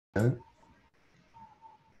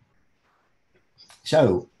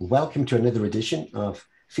So, welcome to another edition of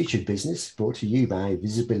Featured Business, brought to you by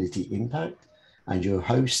Visibility Impact and your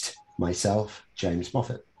host, myself, James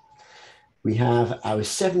Moffat. We have our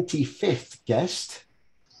 75th guest.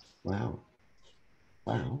 Wow.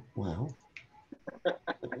 Wow. Wow. Wow,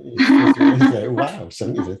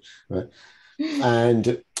 75th. Right.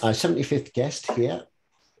 And our 75th guest here,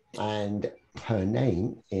 and her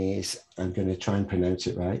name is, I'm going to try and pronounce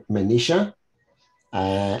it right, Manisha.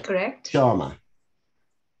 Correct. Sharma.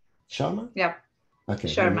 Sharma? Yeah. Okay.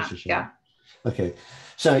 Sharma. Sharma. Yeah. Okay.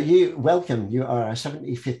 So you are our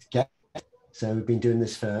 75th guest. So we've been doing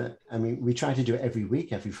this for, we try to do it every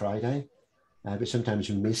week, every Friday, but sometimes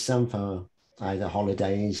we miss some for either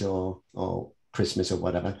holidays or Christmas or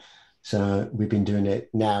whatever. So we've been doing it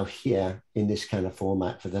now here in this kind of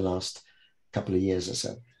format for the last couple of years or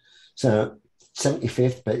so. So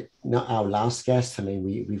 75th, but not our last guest.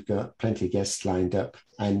 We've got plenty of guests lined up,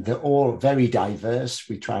 and they're all very diverse.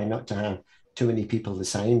 We try not to have too many people the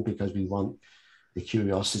same because we want the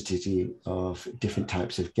curiosity of different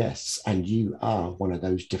types of guests. And you are one of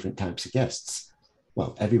those different types of guests.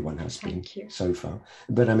 Well, everyone has been so far.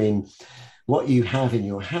 But what you have in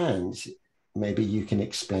your hands, maybe you can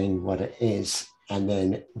explain what it is, and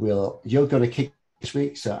then you're going to kick this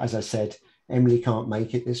week. So as I said, Emily can't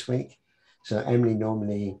make it this week. So Emily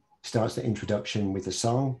normally starts the introduction with a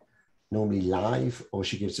song, normally live, or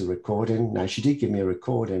she gives a recording. Now, she did give me a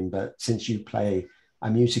recording, but since you play a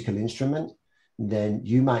musical instrument, then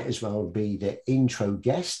you might as well be the intro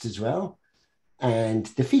guest as well and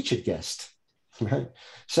the featured guest.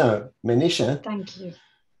 So, Manisha. Thank you.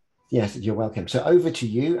 Yes, you're welcome. So over to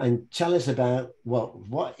you, and tell us about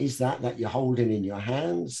what is that you're holding in your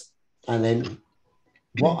hands, and then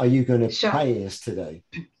what are you going to play us today?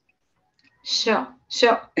 Sure.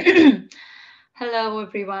 Hello,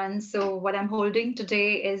 everyone. So what I'm holding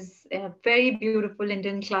today is a very beautiful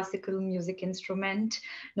Indian classical music instrument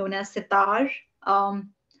known as sitar.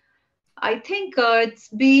 I think it's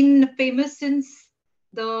been famous since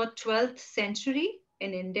the 12th century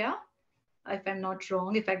in India, if I'm not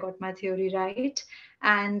wrong, if I got my theory right.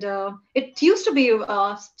 And it used to be,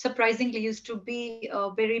 surprisingly, used to be a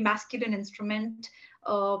very masculine instrument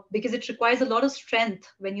because it requires a lot of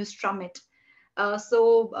strength when you strum it.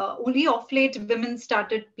 So only of late women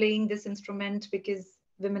started playing this instrument because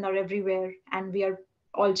women are everywhere and we are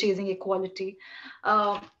all chasing equality.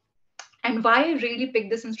 And why I really picked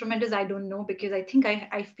this instrument is I don't know, because I think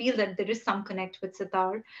I feel that there is some connect with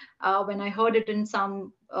sitar. When I heard it in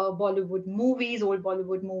some Bollywood movies, old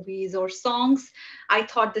Bollywood movies or songs, I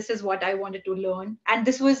thought this is what I wanted to learn. And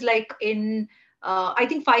this was like in, I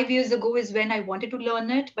think 5 years ago is when I wanted to learn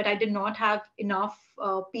it, but I did not have enough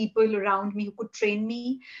people around me who could train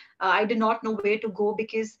me. I did not know where to go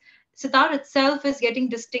because sitar itself is getting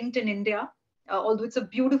distinct in India. Although it's a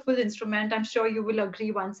beautiful instrument, I'm sure you will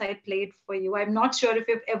agree once I play it for you. I'm not sure if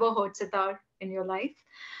you've ever heard sitar in your life,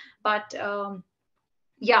 but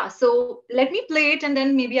yeah, so let me play it and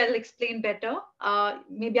then maybe I'll explain better.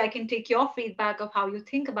 Maybe I can take your feedback of how you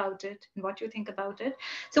think about it and what you think about it.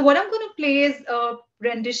 So what I'm going to play is a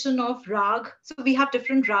rendition of rag. So we have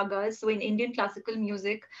different ragas. So in Indian classical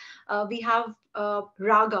music, we have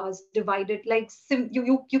ragas divided, like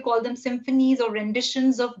you call them symphonies or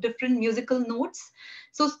renditions of different musical notes.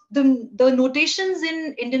 So the notations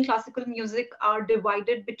in Indian classical music are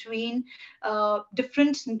divided between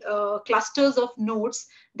different clusters of notes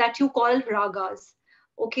that you call ragas.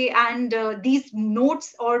 Okay, and these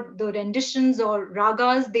notes or the renditions or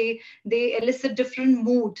ragas, they elicit different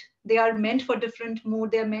mood. They are meant for different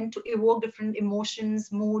mood. They are meant to evoke different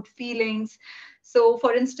emotions, mood, feelings. So,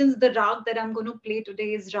 for instance, the rag that I'm going to play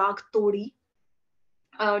today is rag Todi.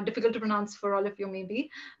 Difficult to pronounce for all of you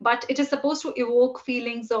maybe, but it is supposed to evoke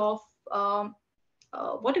feelings of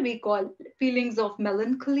what do we call feelings of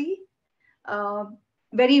melancholy, uh,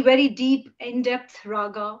 very very deep in-depth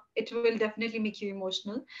raga. It will definitely make you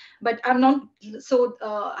emotional, but I'm not, so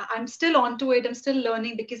I'm still onto it. I'm still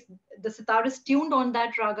learning because the sitar is tuned on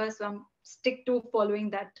that raga, so I'm stick to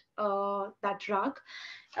following that rag.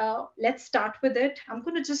 Let's start with it. I'm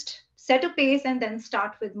going to just set a pace and then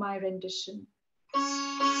start with my rendition.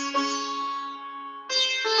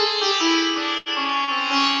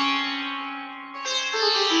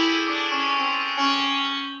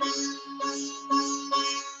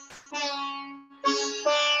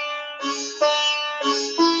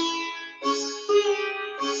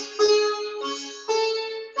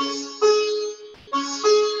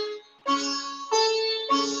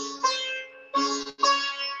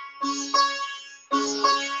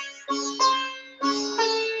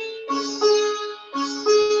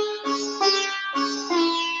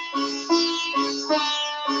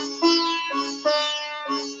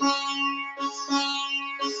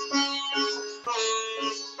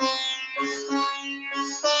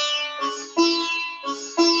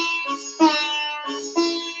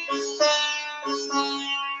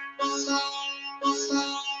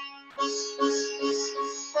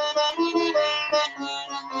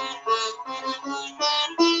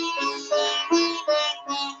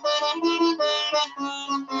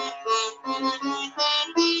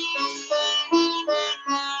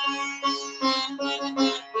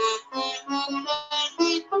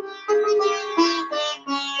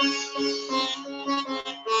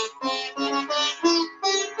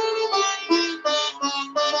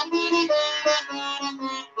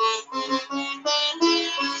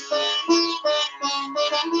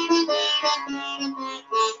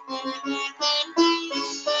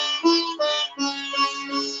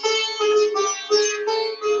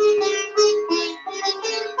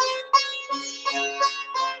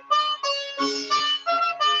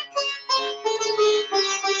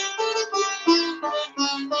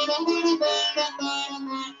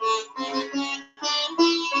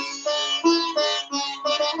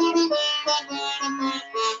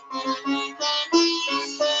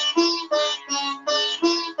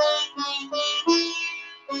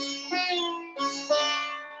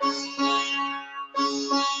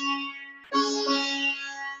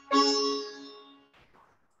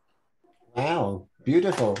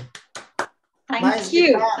 Beautiful. Thank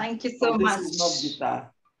you. Thank you so much. This is not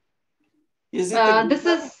guitar. Is it a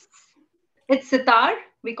guitar? It's sitar.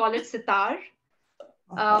 We call it sitar.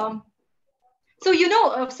 So, you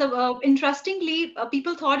know, interestingly,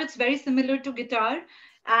 people thought it's very similar to guitar.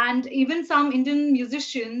 And even some Indian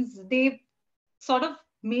musicians, they sort of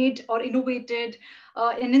made or innovated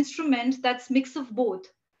an instrument that's mix of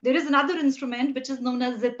both. There is another instrument which is known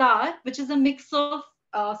as 𝗬𝗘𝗔𝗥, which is a mix of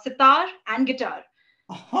sitar and guitar.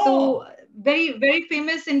 So very, very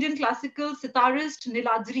famous Indian classical sitarist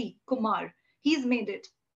𝗘𝗔𝗖𝗛 Kumar, he's made it.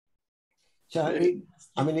 So,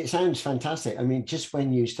 I mean, it sounds fantastic. I mean, just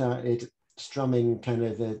when you started strumming kind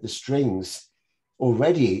of the strings,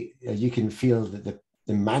 already you can feel the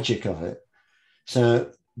magic of it.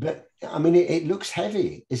 So, but I mean, it looks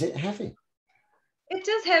heavy. Is it heavy? It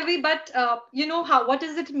is heavy, but you know what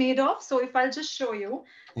is it made of? So if I'll just show you,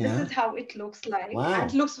 this is how it looks like. Wow. And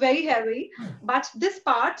it looks very heavy, but this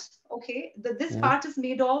part, okay, this part is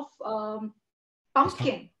made of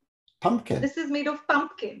pumpkin. Pumpkin. This is made of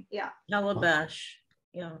pumpkin. Yeah. Calabash.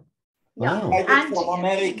 Yeah. Wow. I get from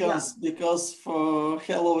Americans because for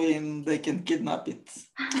Halloween they can kidnap it.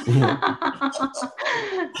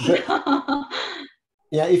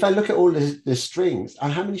 Yeah, if I look at all the strings,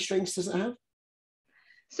 how many strings does it have?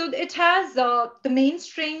 So it has, the main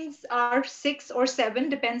strings are 6 or 7,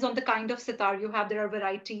 depends on the kind of sitar you have. There are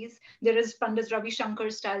varieties. There is Pandit Ravi Shankar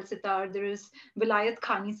style sitar. There is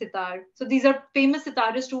𝗦𝗘𝗘𝗏𝗧 sitar. So these are famous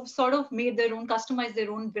sitarists who've sort of made their own, customized their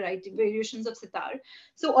own variations of sitar.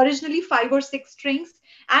 So originally 5 or 6 strings,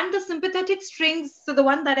 and the sympathetic strings. So the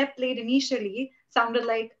one that I played initially sounded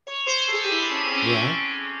like. Yeah.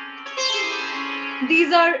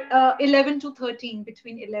 These are 11 to 13,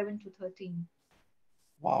 between 11 to 13.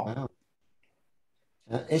 Wow.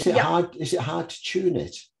 Is it hard? Is it hard to tune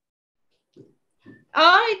it?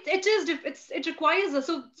 It requires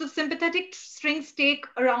so sympathetic strings take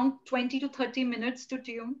around 20 to 30 minutes to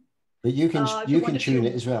tune. But you can tune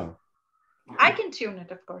it as well. I can tune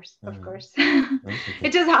it, of course.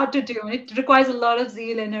 It is hard to tune. It requires a lot of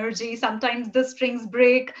zeal, energy. Sometimes the strings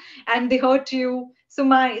break and they hurt you. So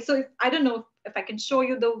I don't know if I can show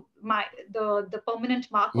you the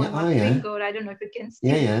permanent mark on my finger. I don't know if you can see.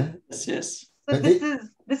 Yes. So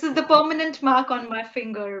this is the permanent mark on my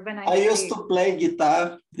finger when I used to play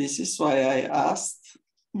guitar. This is why I asked.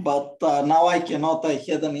 But now I cannot. I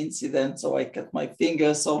had an incident, so I cut my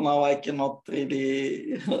finger. So now I cannot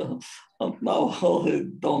really. Now I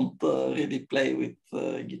don't really play with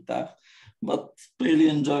guitar, but really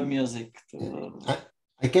enjoy music.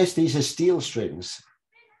 I guess these are steel strings.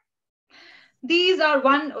 These are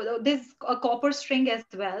there's a copper string as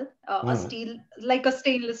well, a steel, like a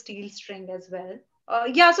stainless steel string as well.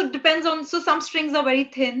 So it depends on, so some strings are very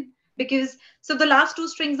thin because, so the last 2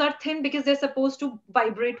 strings are thin because they're supposed to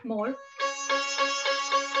vibrate more.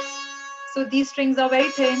 So these strings are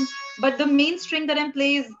very thin, but the main string that I'm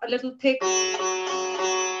playing is a little thick.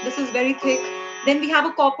 This is very thick. Then we have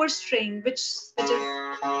a copper string, which is.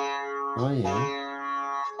 Oh yeah.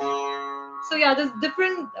 So yeah, there's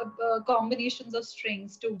different combinations of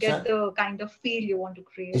strings to get the kind of feel you want to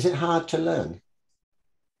create. Is it hard to learn?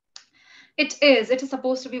 It is. It is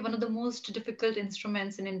supposed to be one of the most difficult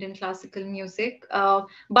instruments in Indian classical music.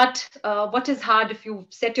 But what is hard if you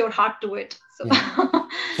set your heart to it?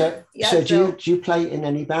 So, do you play in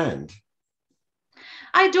any band?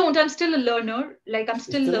 I don't. I'm still a learner. Like I'm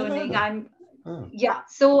still learning.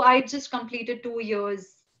 So I just completed 2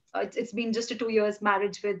 years. It's been just a 2 years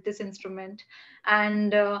marriage with this instrument,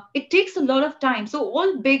 and it takes a lot of time. So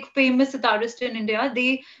all big famous sitarists in India,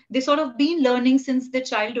 they sort of been learning since their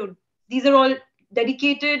childhood. These are all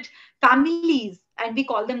dedicated families, and we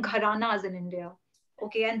call them gharanas in India.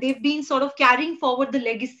 Okay, and they've been sort of carrying forward the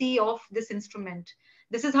legacy of this instrument.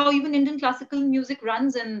 This is how even Indian classical music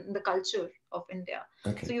runs in the culture of India.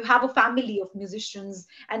 Okay. So you have a family of musicians,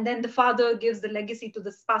 and then the father gives the legacy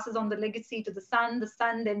passes on the legacy to the son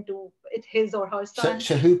then to his or her son.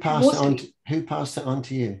 So who passed it on? Who passed it on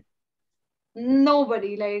to you?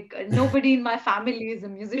 Nobody. Nobody in my family is a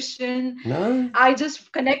musician. No. I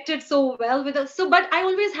just connected so well with us. So, but I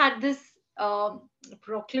always had this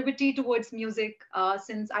proclivity towards music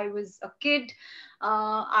since I was a kid.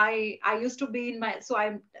 I used to be in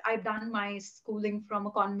I've done my schooling from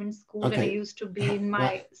a convent school, and I used to be in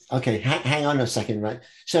my. Okay, hang on a second, right?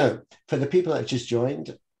 So for the people that just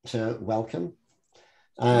joined, so welcome,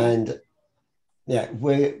 and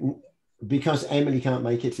because Emily can't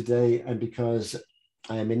make it today, and because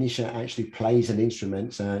Manisha actually plays an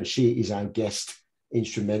instrument, so she is our guest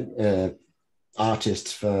instrument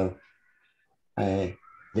artist for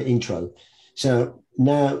the intro. So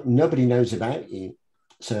now nobody knows about you.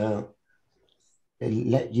 So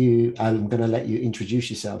I'm going to let you introduce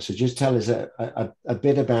yourself. So just tell us a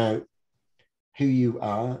bit about who you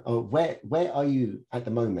are, or where are you at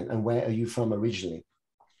the moment, and where are you from originally?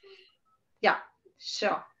 Yeah,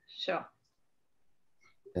 sure.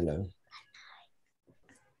 Hello.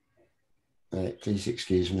 Please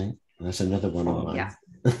excuse me. That's another one of mine. Yeah.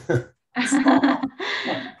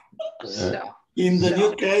 Sure. In the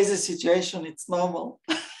new crazy situation, it's normal.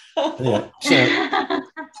 Yeah.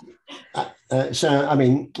 So I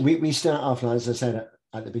mean, we start off, as I said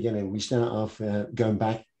at the beginning, we start off going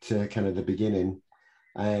back to kind of the beginning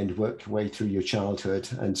and work way through your childhood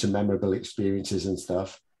and some memorable experiences and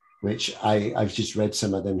stuff, which I've just read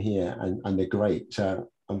some of them here, and they're great. So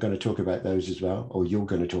I'm going to talk about those as well, or you're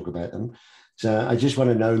going to talk about them. So I just want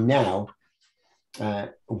to know now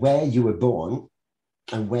where you were born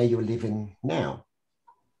and where you're living now.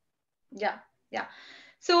 Yeah.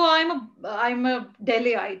 So I'm a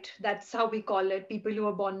Delhiite. That's how we call it. People who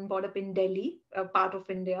are born and brought up in Delhi, a part of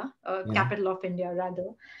India, capital of India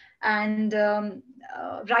rather. And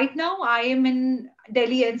right now I am in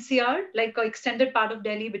Delhi NCR, like an extended part of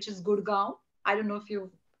Delhi, which is Gurgaon. I don't know if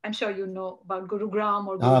I'm sure you know about Gurugram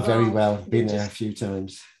or Gurgaon. Very well. Been there a few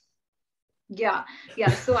times. Yeah.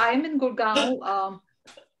 So I am in Gurgaon.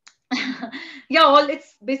 Yeah,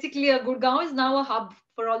 it's basically Gurgaon is now a hub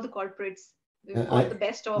for all the corporates. We've got the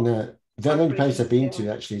best of. No, the only place I've been to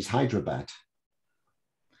actually is Hyderabad.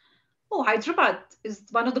 Oh, Hyderabad is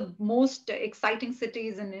one of the most exciting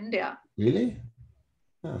cities in India. Really?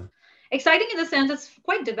 Oh. Exciting in the sense it's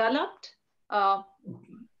quite developed.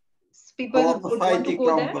 People would want to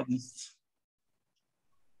go companies.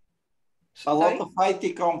 There. A lot of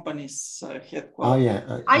IT companies headquarters. Oh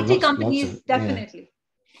yeah, IT companies definitely.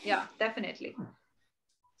 Yeah, definitely.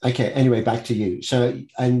 Okay. Anyway, back to you. So,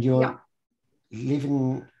 and you're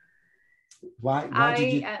living. Why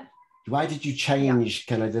did you change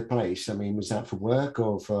kind of the place? I mean, was that for work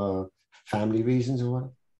or for family reasons or what?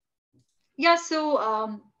 Yeah. So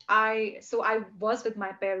I was with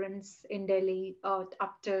my parents in Delhi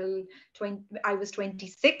up till I was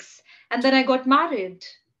 26, and then I got married.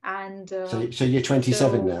 And so you're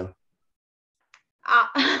 27 now.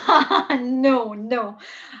 No.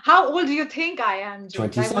 How old do you think I am, James?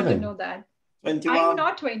 27. I want to know that. 21. I'm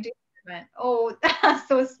not 27. Oh, that's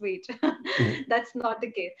so sweet. That's not the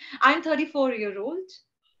case. I'm 34-year-old.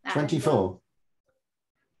 24.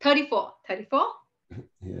 34.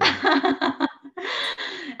 Yeah.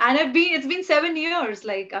 And it's been 7 years.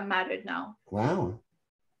 Like I'm married now. Wow.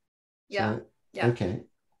 Yeah. Okay.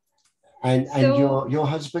 And so, your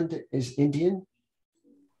husband is Indian?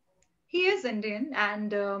 He is Indian,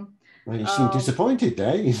 and well, you seem disappointed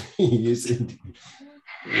there. He is Indian.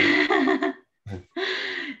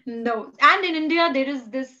 No, and in India there is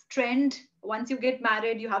this trend. Once you get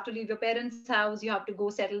married, you have to leave your parents' house. You have to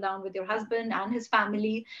go settle down with your husband and his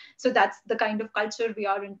family. So that's the kind of culture we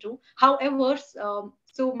are into. However,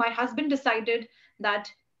 so my husband decided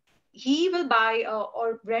that he will buy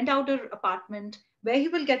or rent out an apartment where he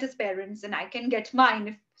will get his parents and I can get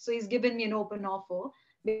mine. So he's given me an open offer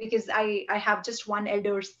because I have just one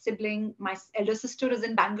elder sibling. My elder sister is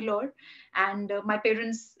in Bangalore and my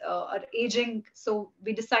parents are aging. So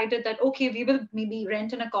we decided that, okay, we will maybe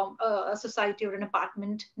rent in a society or an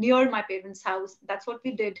apartment near my parents' house. That's what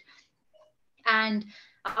we did. And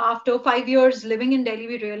after 5 years living in Delhi,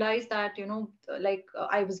 we realized that,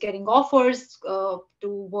 I was getting offers to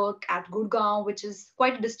work at Gurgaon, which is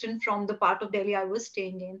quite distant from the part of Delhi I was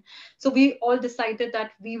staying in. So we all decided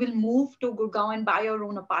that we will move to Gurgaon and buy our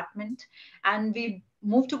own apartment. And we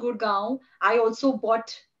moved to Gurgaon. I also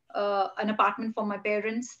bought an apartment for my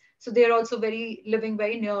parents. So they're also living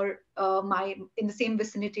very near in the same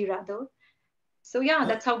vicinity rather. So yeah,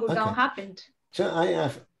 that's how Gurgaon happened. So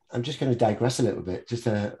I'm just going to digress a little bit, just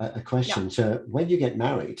a question. Yeah. So when you get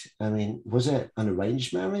married, I mean, was it an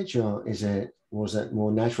arranged marriage or was it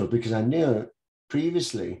more natural? Because I knew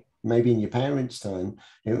previously, maybe in your parents' time,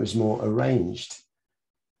 it was more arranged.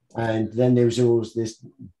 And then there was always this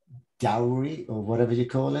dowry or whatever you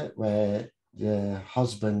call it, where the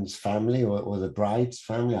husband's family or the bride's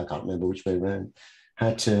family, I can't remember which way around,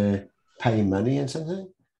 had to pay money and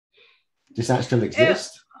something. Does that still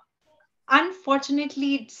exist?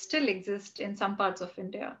 Unfortunately, it still exists in some parts of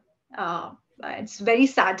India. It's very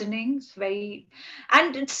saddening.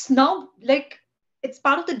 And it's now like it's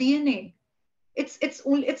part of the DNA.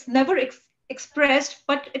 It's never expressed,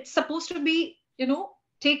 but it's supposed to be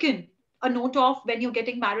taken a note of when you're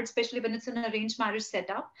getting married, especially when it's an arranged marriage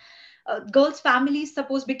setup. girls' families,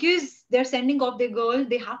 suppose because they're sending off their girl,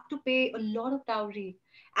 they have to pay a lot of dowry.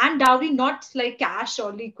 And dowry, not like cash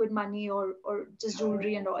or liquid money or just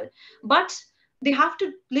jewelry and all, but they have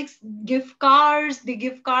to like give cars. They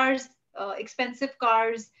give cars, expensive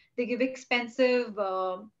cars. They give expensive.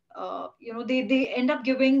 They end up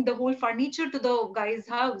giving the whole furniture to the guy's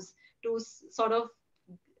house to sort of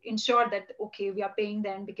ensure that okay, we are paying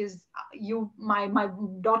them because my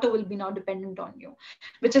daughter will be now dependent on you,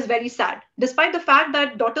 which is very sad. Despite the fact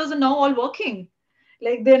that daughters are now all working,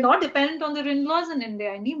 like they're not dependent on their in-laws in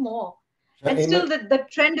India anymore, So and still the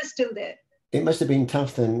trend is still there. it must have been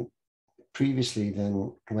tough then previously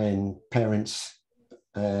than when parents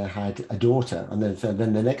had a daughter, and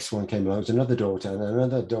then the next one came along, it was another daughter and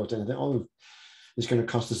another daughter, and oh, it's going to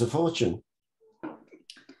cost us a fortune.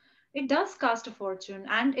 It does cost a fortune,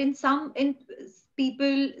 and in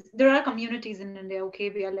people, there are communities in India. Okay,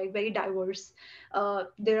 we are like very diverse.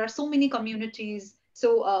 There are so many communities.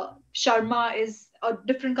 So Sharma is a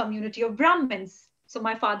different community of Brahmins. So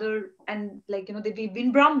my father and we've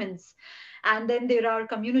been Brahmins. And then there are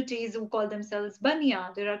communities who call themselves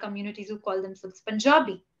Bania. There are communities who call themselves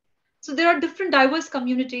Punjabi. So there are different diverse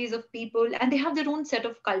communities of people, and they have their own set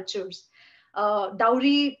of cultures.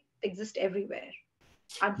 Dowry exists everywhere,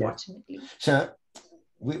 unfortunately. Yeah. So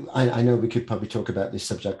I know we could probably talk about this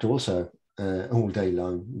subject also all day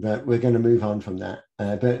long, but we're going to move on from that.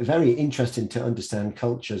 But very interesting to understand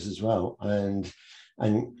cultures as well, and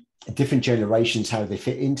different generations, how they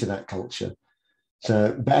fit into that culture.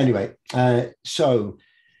 So, but anyway, so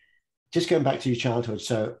just going back to your childhood.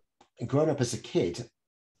 So growing up as a kid,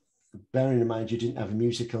 bearing in mind you didn't have a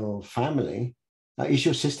musical family, is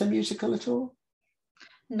your sister musical at all?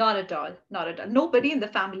 Not at all. Not at all. Nobody in the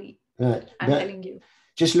family. Right. I'm telling you.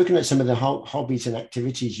 Just looking at some of the hobbies and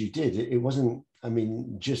activities you did, it wasn't, I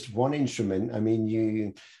mean, just one instrument. I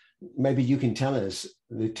mean, maybe you can tell us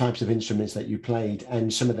the types of instruments that you played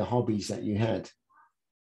and some of the hobbies that you had.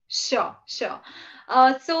 Sure.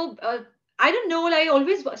 I don't know.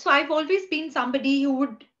 I've always been somebody who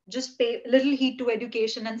would just pay little heed to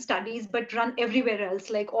education and studies, but run everywhere else.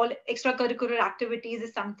 Like all extracurricular activities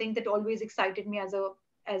is something that always excited me as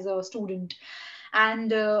a student.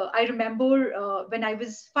 And I remember when I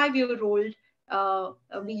was 5 years old,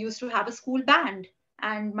 we used to have a school band,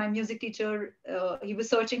 and my music teacher, he was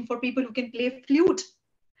searching for people who can play flute.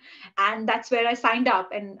 And that's where I signed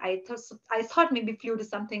up. And I thought maybe flute is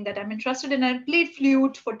something that I'm interested in. I played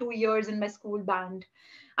flute for 2 years in my school band.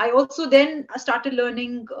 I also then started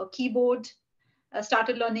learning keyboard,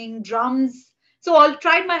 started learning drums. So I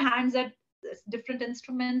tried my hands at different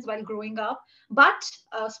instruments while growing up. But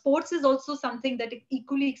sports is also something that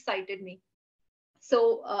equally excited me.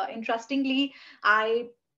 So interestingly, I,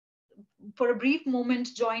 for a brief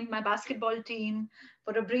moment, joined my basketball team.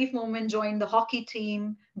 For a brief moment, joined the hockey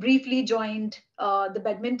team. Briefly joined the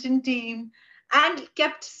badminton team, and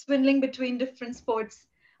kept swindling between different sports.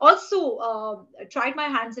 Also, tried my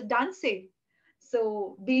hands at dancing.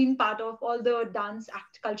 So being part of all the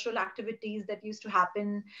cultural activities that used to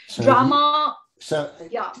happen, drama.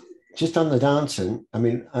 Yeah. Just on the dancing, I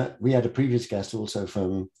mean, we had a previous guest also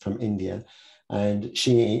from India, and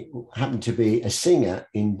she happened to be a singer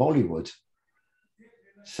in Bollywood.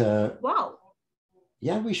 So wow.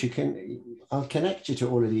 Yeah, I'll connect you to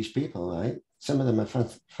all of these people, right? Some of them are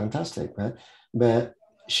fantastic, right? But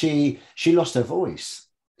she lost her voice,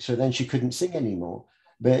 so then she couldn't sing anymore.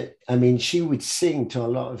 But I mean, she would sing to a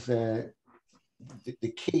lot of the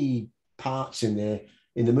key parts in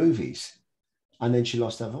the movies, and then she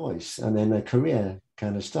lost her voice, and then her career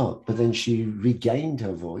kind of stopped. But then she regained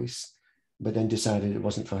her voice, but then decided it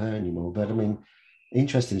wasn't for her anymore. But I mean,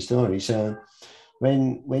 interesting story. So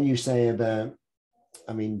when you say about,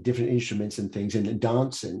 I mean, different instruments and things and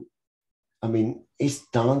dancing, I mean, is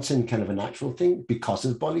dancing kind of a natural thing because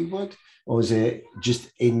of Bollywood, or is it just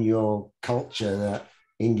in your culture that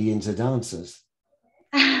Indians are dancers?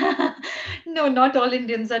 No, not all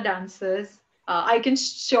Indians are dancers. I can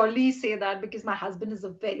surely say that because my husband is a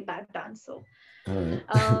very bad dancer. All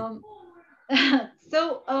right.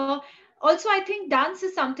 So also, I think dance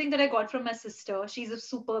is something that I got from my sister. She's a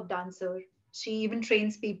superb dancer. She even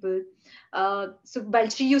trains people. So while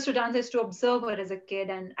she used to dance, I used to observe her as a kid,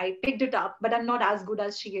 and I picked it up, but I'm not as good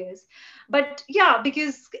as she is. But yeah,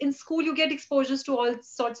 because in school you get exposures to all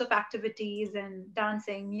sorts of activities and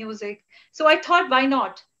dancing, music. So I thought, why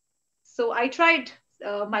not? So I tried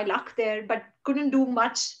my luck there, but couldn't do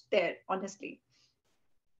much there, honestly.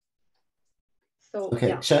 So okay,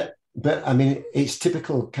 yeah. So, but I mean, it's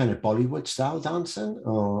typical kind of Bollywood style dancing,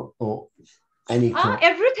 or any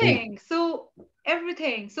everything. So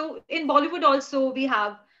everything. So in Bollywood also we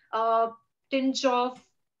have tinge of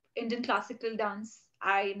Indian classical dance.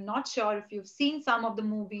 I'm not sure if you've seen some of the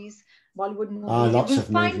movies, Bollywood movies. You Lots will of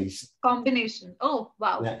find movies. combination. Oh,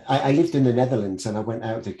 wow. Yeah, I lived in the Netherlands and I went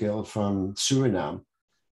out with a girl from Suriname,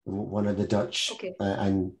 one of the Dutch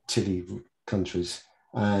and Tilly countries.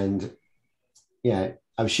 And yeah,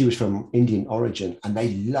 she was from Indian origin and they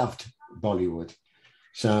loved Bollywood.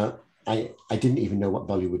 So I didn't even know what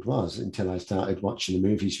Bollywood was until I started watching the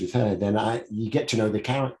movies with her. Then you get to know the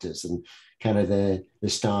characters and kind of the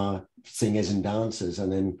star singers and dancers.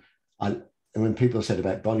 And then when people said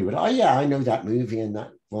about Bollywood, oh yeah, I know that movie and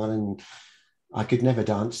that one. And I could never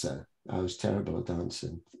dance there. I was terrible at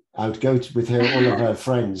dancing. I would go with her, all of her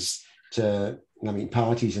friends to,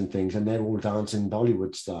 parties and things, and they're all dancing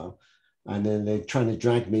Bollywood style. And then they're trying to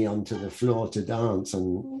drag me onto the floor to dance.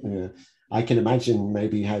 And I can imagine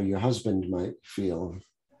maybe how your husband might feel.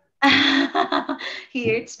 He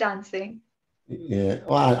hates dancing. Yeah,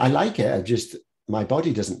 well, I like it. My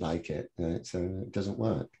body doesn't like it, so it doesn't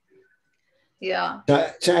work. Yeah.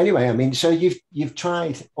 So anyway, so you've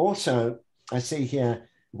tried also. I see here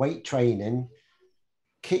weight training,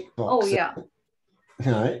 kickboxing. Oh yeah.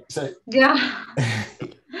 Right. So yeah,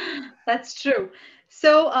 that's true.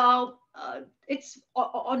 So it's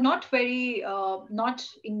not very not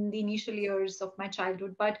in the initial years of my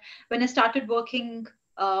childhood, but when I started working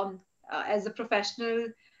as a professional,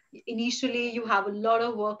 initially you have a lot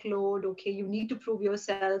of workload. Okay, you need to prove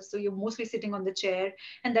yourself, so you're mostly sitting on the chair,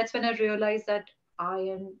 and that's when I realized that I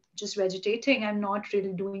am just vegetating. I'm not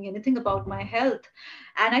really doing anything about my health,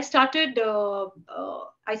 and I started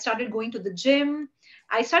going to the gym.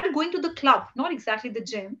 I started going to the club, not exactly the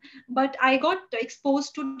gym, but I got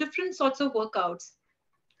exposed to different sorts of workouts.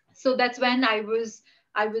 So that's when I was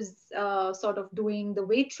sort of doing the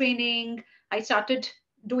weight training. I started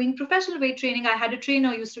doing professional weight training. I had a trainer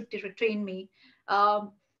who used to train me.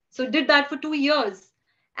 So did that for 2 years,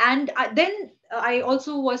 and then I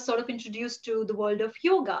also was sort of introduced to the world of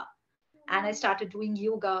yoga, and I started doing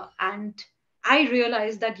yoga, and I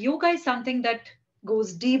realized that yoga is something that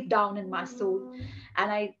goes deep down in my soul,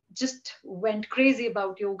 and I just went crazy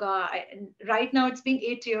about yoga. And right now it's been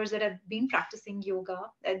 8 years that I've been practicing yoga.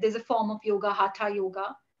 There's a form of yoga, hatha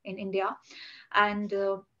yoga, in India, and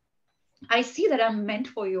I see that I'm meant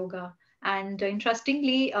for yoga. And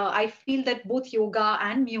interestingly, I feel that both yoga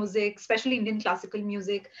and music, especially Indian classical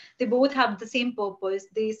music, they both have the same purpose.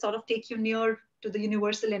 They sort of take you near to the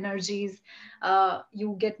universal energies.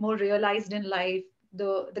 You get more realized in life.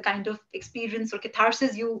 The kind of experience or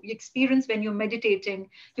catharsis you experience when you're meditating,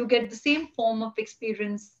 you get the same form of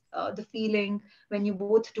experience, the feeling when you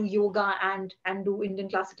both do yoga and do Indian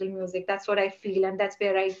classical music. That's what I feel, and that's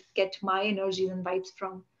where I get my energies and vibes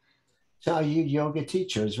from. So are you yoga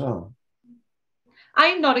teacher as well?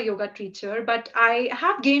 I'm not a yoga teacher, but I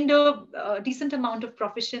have gained a decent amount of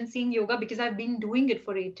proficiency in yoga because I've been doing it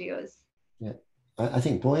for 8 years. Yeah, I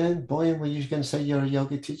think Boyan, were you going to say you're a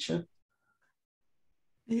yoga teacher?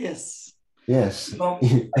 Yes. Yes. No,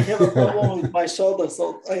 I have a problem with my shoulder,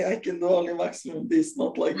 so I can do only maximum this,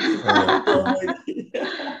 not like this.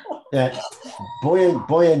 Yeah.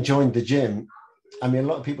 Boyan joined the gym. A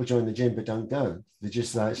lot of people join the gym but don't go. They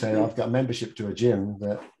just like say, I've got membership to a gym,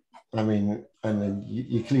 but and then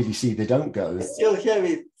you clearly see they don't go. I still have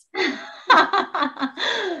it.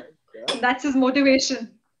 That's his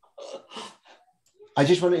motivation. I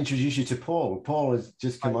just want to introduce you to Paul. Paul has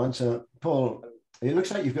just come on. So Paul, it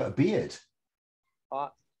looks like you've got a beard.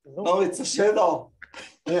 No, it's a shadow.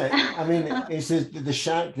 Yeah, it's the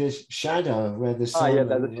shadow where the sun. Yeah,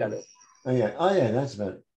 that's a shadow. Oh yeah, that's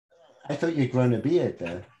about it. I thought you'd grown a beard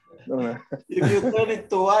there. No. If you turn it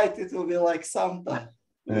to white, it will be like Santa.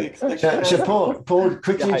 So Paul,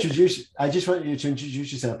 quickly introduce. I just want you to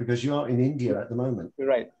introduce yourself because you are in India at the moment.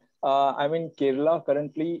 Right. I'm in Kerala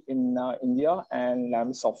currently in India, and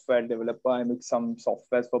I'm a software developer. I make some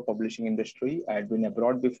softwares for publishing industry. I've been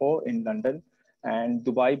abroad before in London and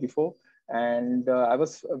Dubai before. And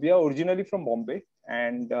we are originally from Bombay,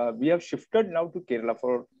 and we have shifted now to Kerala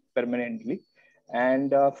for permanently.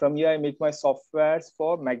 And from here, I make my softwares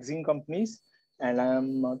for magazine companies, and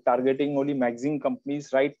I'm targeting only magazine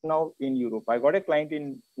companies right now in Europe. I got a client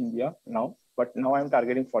in India now, but now I'm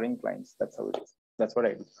targeting foreign clients. That's how it is. That's what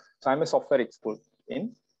I do. So I'm a software expert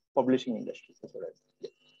in publishing industry. That's what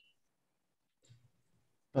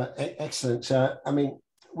I do. Excellent. So,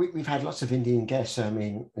 we've had lots of Indian guests.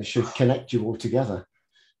 It should connect you all together.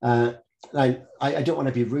 I don't want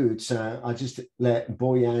to be rude, so I'll just let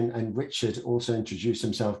Boyan and Richard also introduce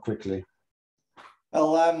themselves quickly.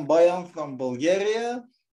 Well, I'm Boyan from Bulgaria.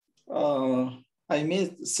 I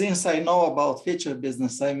missed, since I know about feature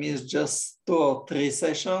business, I missed just 2 or 3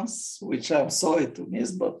 sessions, which I'm sorry to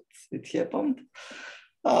miss, but it happened.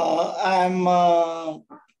 I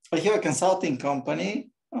have a consulting company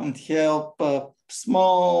and help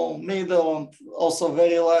small, middle, and also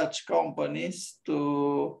very large companies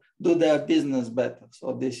to do their business better.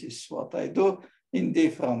 So this is what I do in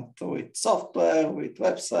different, with software, with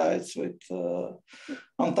websites,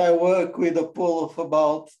 and I work with a pool of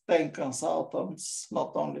about 10 consultants,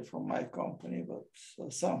 not only from my company, but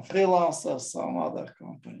some freelancers, some other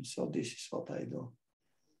companies. So this is what I do.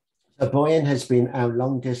 So Bojan has been our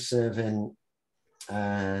longest serving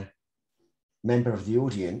member of the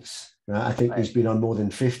audience. Right? I think he's been on more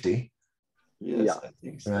than 50. Yes, yeah. I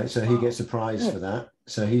think so. Right, so he gets a prize for that.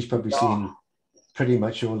 So he's probably seen pretty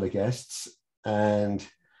much all the guests. And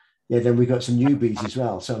yeah, then we got some newbies as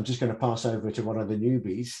well. So I'm just going to pass over to one of the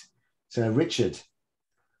newbies. So Richard.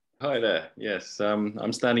 Hi there. Yes,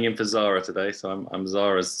 I'm standing in for Zara today. So I'm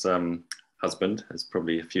Zara's husband, as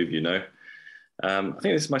probably a few of you know. I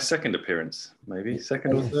think this is my second appearance, maybe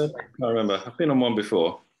second or third. I can't remember. I've been on one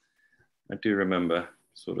before. I do remember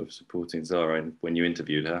sort of supporting Zara when you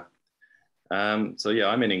interviewed her. So yeah,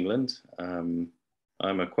 I'm in England. I'm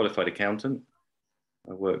a qualified accountant.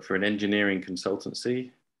 I work for an engineering consultancy.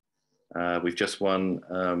 We've just won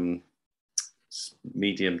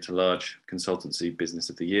medium to large consultancy business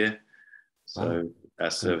of the year. So our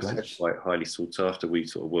services are quite highly sought after. We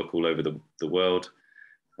sort of work all over the world.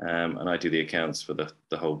 And I do the accounts for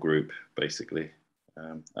the whole group, basically.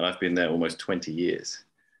 And I've been there almost 20 years.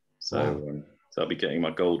 So, so I'll be getting my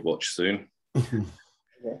gold watch soon.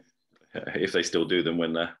 If they still do them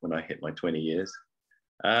when I hit my 20 years.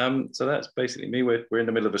 So that's basically me. We're in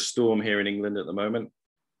the middle of a storm here in England at the moment,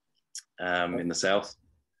 in the south.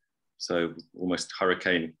 So almost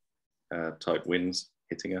hurricane type winds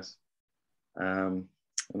hitting us. And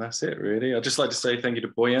that's it, really. I'd just like to say thank you to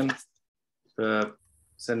Bojan for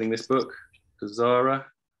sending this book to Zara.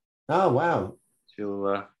 Oh, wow.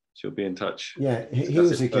 She'll be in touch. Yeah, he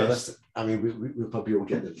was a guest. I mean, we'll probably all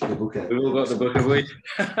get the book out. We've all got the book, have we?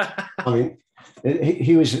 I mean,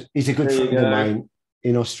 he's a good friend of mine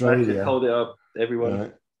in Australia. Hold it up,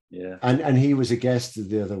 everyone. Yeah. And he was a guest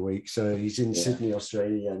the other week. So he's in Sydney,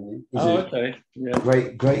 Australia. And he's okay. Yeah.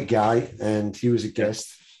 Great guy. And he was a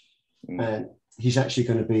guest. And he's actually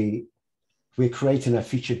going to be, we're creating a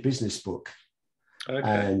featured business book.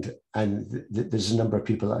 Okay. And there's a number of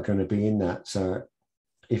people that are going to be in that. So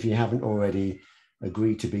if you haven't already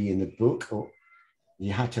agreed to be in the book, or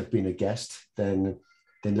you had to have been a guest, then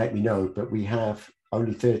let me know. But we have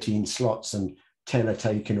only 13 slots and 10 are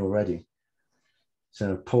taken already.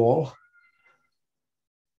 So Paul,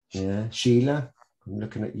 Sheila, I'm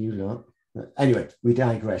looking at you lot. Anyway, we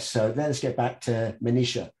digress. So let's get back to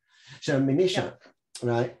Manisha. So Manisha,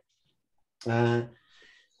 right?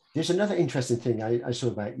 There's another interesting thing I saw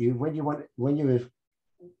about you. When you were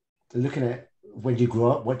looking at when you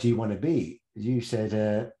grow up, what do you want to be? You said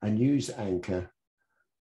a news anchor.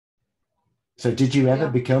 So did you ever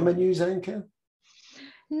become a news anchor?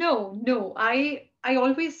 No. I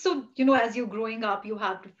always, so, as you're growing up, you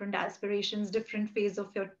have different aspirations, different phase of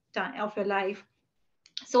your time, of your life.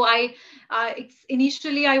 So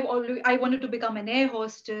initially I wanted to become an air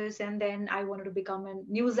hostess, and then I wanted to become a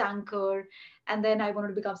news anchor, and then I wanted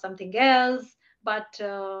to become something else. But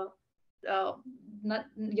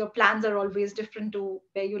your plans are always different to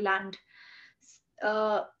where you land.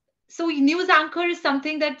 So news anchor is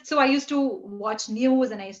something that, so I used to watch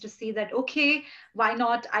news and I used to see that, okay, why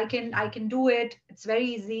not? I can do it. It's very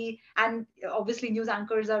easy. And obviously news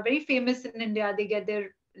anchors are very famous in India. They get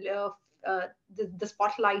their the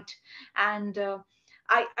spotlight. And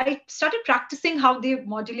I started practicing how they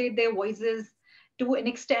modulate their voices to an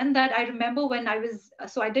extent that I remember when I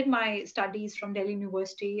did my studies from Delhi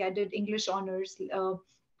University. I did English honors.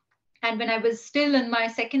 And when I was still in my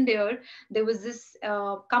second year, there was this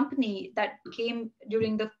company that came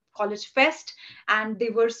during the college fest, and they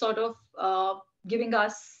were sort of giving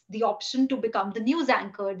us the option to become the news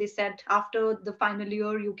anchor. They said, after the final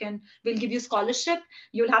year, we'll give you scholarship.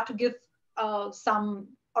 You'll have to give some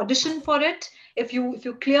audition for it. If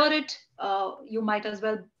you clear it, you might as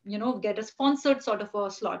well, get a sponsored sort of a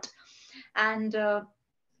slot. And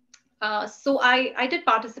so I did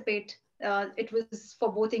participate. It was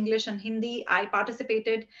for both English and Hindi. I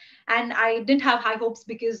participated, and I didn't have high hopes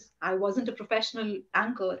because I wasn't a professional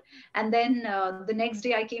anchor. And then the next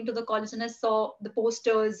day I came to the college and I saw the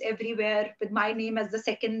posters everywhere with my name as the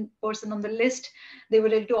second person on the list. They were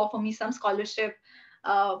ready to offer me some scholarship,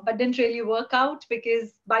 but didn't really work out,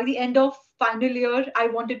 because by the end of final year, I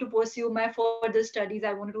wanted to pursue my further studies.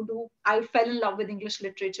 I fell in love with English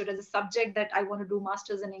literature as a subject, that I want to do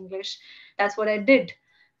masters in English. That's what I did.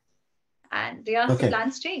 And yeah, so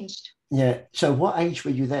plans changed. Yeah. So what age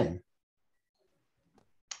were you then?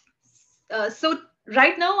 So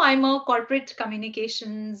right now I'm a corporate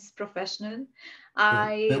communications professional.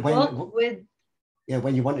 I work with... Yeah,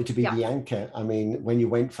 when you wanted to be the anchor, I mean, when you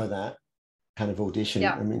went for that kind of audition,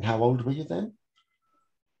 I mean, how old were you then?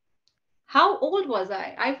 How old was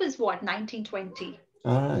I? I was what, 19, 20.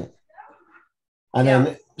 All right. And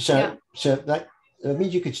then, so that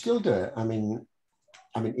means you could still do it. I mean,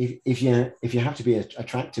 if you have to be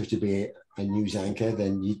attractive to be a news anchor,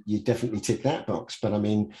 then you definitely tick that box. But I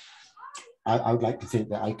mean, I would like to think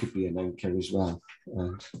that I could be an anchor as well.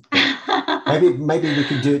 Maybe we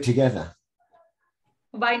could do it together.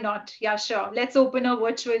 Why not? Yeah, sure. Let's open a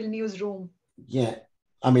virtual newsroom. Yeah.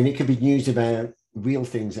 I mean, it could be news about real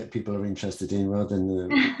things that people are interested in rather than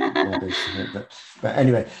rubbish. But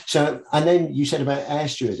anyway, so, and then you said about air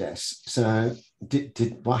stewardess. So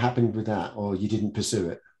did what happened with that, or you didn't pursue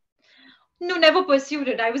it? No, never pursued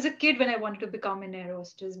it. I was a kid when I wanted to become an air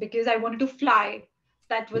hostess because I wanted to fly.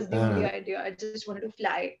 That was the only idea. I just wanted to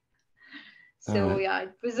fly. So yeah,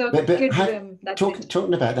 it was a kid dream.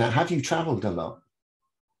 Talking about that, have you traveled a lot?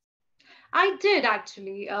 I did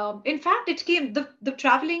actually. In fact, it came, the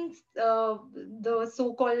traveling, the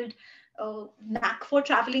so-called knack for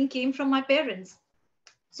traveling came from my parents.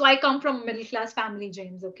 So I come from a middle-class family,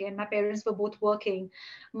 James, okay? And my parents were both working.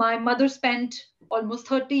 My mother spent almost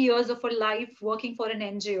 30 years of her life working for an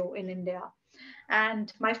NGO in India.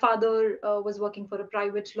 And my father was working for a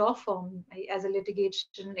private law firm as a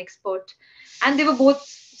litigation expert. And they were both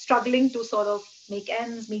struggling to sort of meet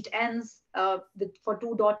ends for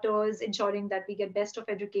two daughters, ensuring that we get best of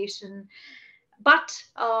education. But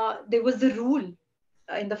there was the rule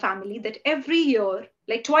in the family that every year,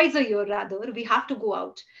 like twice a year rather, we have to go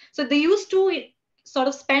out. So they used to sort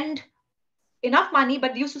of spend enough money,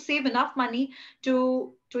 but they used to save enough money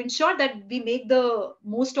to ensure that we make the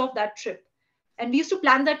most of that trip. And we used to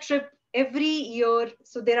plan that trip every year.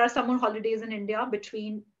 So there are summer holidays in India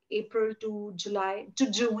between April to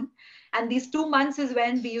June. And these 2 months is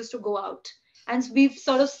when we used to go out. And we've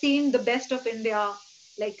sort of seen the best of India,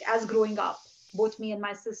 like as growing up, both me and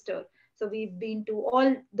my sister. So we've been to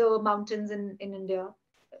all the mountains in India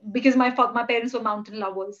because my parents were mountain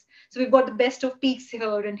lovers. So we've got the best of peaks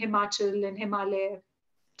here in Himachal and Himalaya.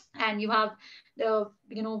 And you have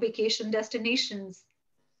vacation destinations.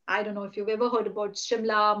 I don't know if you've ever heard about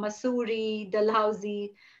Shimla, Mussoorie,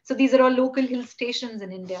 Dalhousie. So these are all local hill stations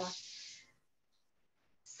in India.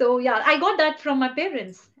 So yeah, I got that from my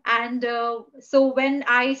parents. And so when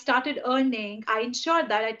I started earning, I ensured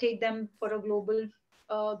that I take them for a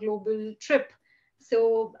global trip.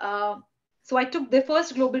 So I took the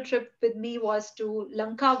first global trip with me was to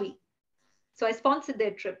Langkawi. So I sponsored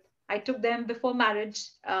their trip. I took them before marriage.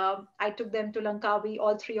 I took them to Langkawi.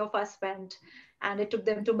 All three of us went. And I took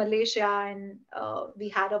them to Malaysia, and we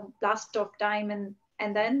had a blast of time.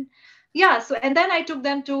 And then I took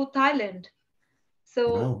them to Thailand.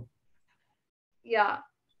 So yeah.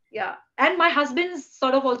 And my husband's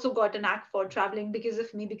sort of also got an knack for traveling because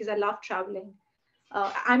of me, because I love traveling.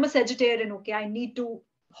 I'm a Sagittarian, okay? I need to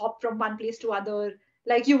hop from one place to other.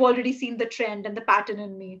 Like you've already seen the trend and the pattern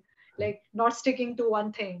in me, like not sticking to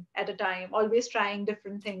one thing at a time, always trying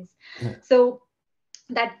different things. Yeah. So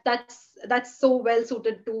that's so well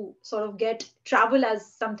suited to sort of get travel as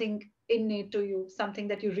something innate to you, something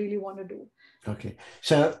that you really want to do. Okay.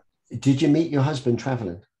 So did you meet your husband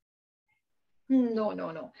traveling? No.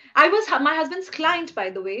 I was my husband's client, by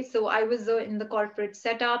the way. So I was in the corporate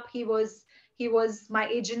setup. He was my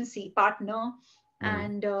agency partner,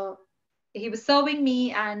 and he was serving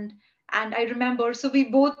me. And I remember, so we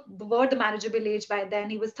both were the manageable age by then.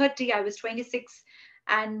 He was 30, I was 26,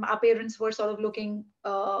 and our parents were sort of looking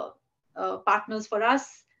partners for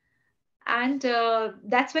us. And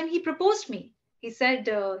that's when he proposed me. He said,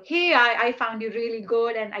 hey, I found you really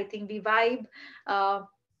good, and I think we vibe.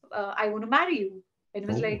 I want to marry you. And it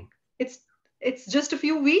was like, it's just a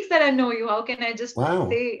few weeks that I know you. How can I just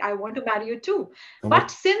say I want to marry you too?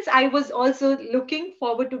 But since I was also looking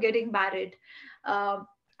forward to getting married,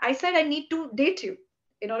 I said I need to date you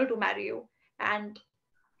in order to marry you. And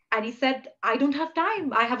he said, I don't have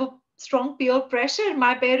time. I have a strong peer pressure.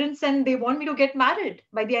 My parents, and they want me to get married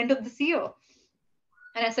by the end of this year.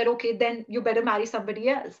 And I said, okay, then you better marry somebody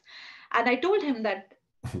else. And I told him that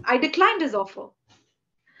I declined his offer.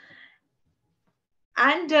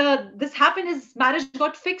 And this happened, his marriage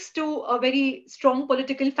got fixed to a very strong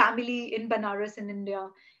political family in Banaras in India.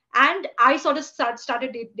 And I sort of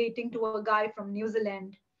started dating to a guy from New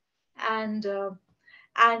Zealand. And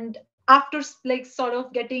and after like sort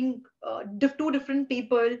of getting two different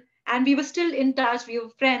people, and we were still in touch, we were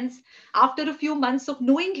friends. After a few months of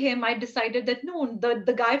knowing him, I decided that no,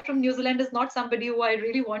 the guy from New Zealand is not somebody who I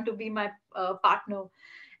really want to be my partner.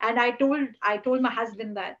 And I told my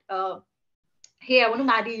husband that, hey, I want to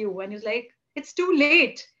marry you. And he's like, it's too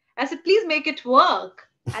late. I said, please make it work.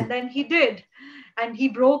 And then he did. And he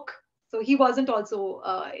broke. So he wasn't also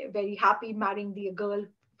very happy marrying the girl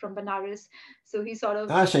from Benares. So he sort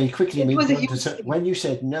of, So he quickly it moved was a on huge to, when you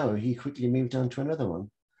said no, he quickly moved on to another one.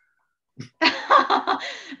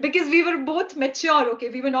 because we were both mature. Okay,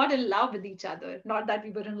 we were not in love with each other. Not that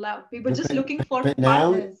we were in love. We were just looking for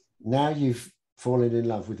partners. Now you've fallen in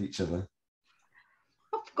love with each other.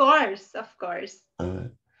 Of course, of course.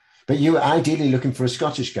 But you were ideally looking for a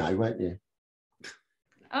Scottish guy, weren't you?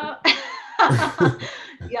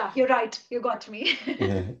 Yeah, you're right. You got me.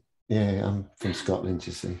 Yeah, I'm from Scotland,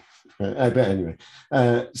 you see. But anyway,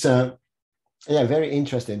 so yeah, very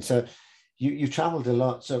interesting. So you traveled a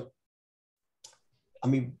lot. So, I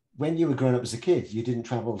mean, when you were growing up as a kid, you didn't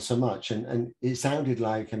travel so much. And it sounded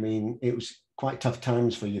like, I mean, it was quite tough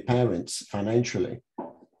times for your parents financially.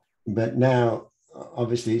 But now,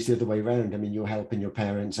 obviously, it's the other way around. I mean, you're helping your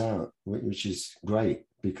parents out, which is great,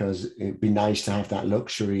 because it'd be nice to have that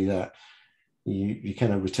luxury that you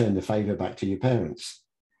kind of return the favor back to your parents.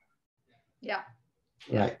 Yeah.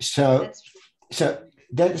 Right. So that's true. So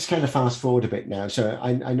let's kind of fast forward a bit now. So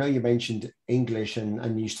I know you mentioned English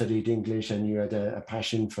and you studied English and you had a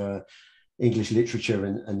passion for English literature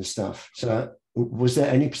and stuff. So was there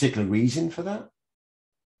any particular reason for that?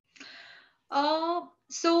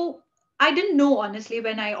 So I didn't know, honestly,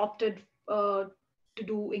 when I opted to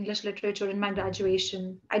do English literature in my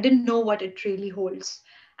graduation. I didn't know what it really holds.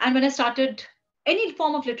 And when I started, any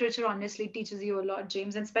form of literature, honestly, teaches you a lot,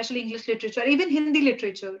 James, and especially English literature, even Hindi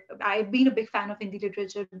literature. I've been a big fan of Hindi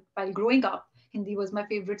literature while growing up. Hindi was my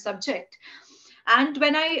favorite subject. And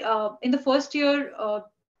when in the first year,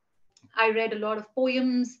 I read a lot of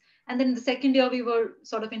poems. And then in the second year, we were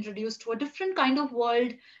sort of introduced to a different kind of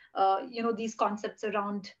world, these concepts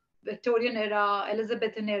around Victorian era,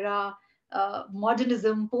 Elizabethan era,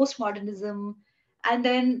 modernism, postmodernism, and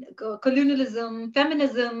then colonialism,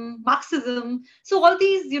 feminism, Marxism. So all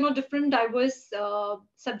these, different diverse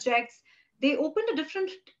subjects, they opened a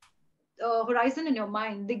different horizon in your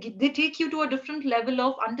mind. They take you to a different level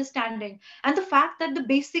of understanding. And the fact that the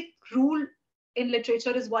basic rule in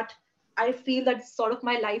literature is what I feel that's sort of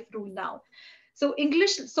my life rule now. So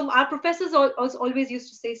English, so our professors always used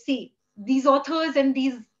to say, see, these authors and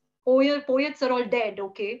these poets are all dead,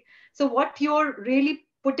 okay? So what you're really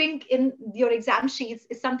putting in your exam sheets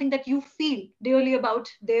is something that you feel dearly about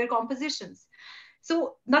their compositions.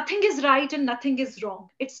 So nothing is right and nothing is wrong.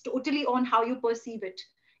 It's totally on how you perceive it.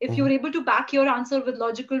 If you're able to back your answer with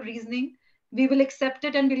logical reasoning, we will accept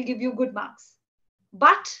it and we'll give you good marks.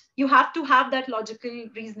 But you have to have that logical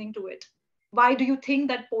reasoning to it. Why do you think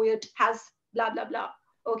that poet has blah, blah, blah?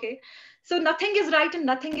 Okay. So nothing is right and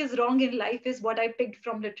nothing is wrong in life is what I picked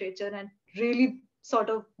from literature, and really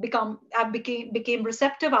sort of became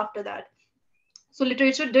receptive after that. So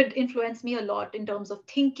literature did influence me a lot in terms of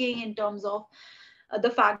thinking, in terms of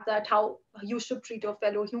the fact that how you should treat your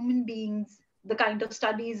fellow human beings, the kind of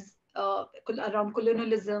studies around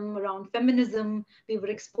colonialism, around feminism we were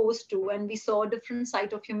exposed to, and we saw a different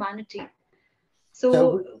side of humanity.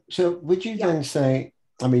 So would you then say,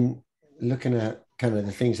 I mean, looking at kind of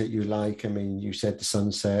the things that you like, I mean, you said the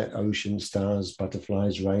sunset, ocean, stars,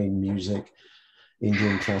 butterflies, rain, music,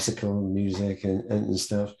 Indian classical music and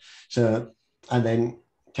stuff. So, and then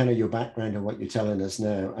kind of your background and what you're telling us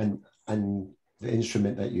now and the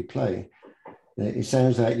instrument that you play, it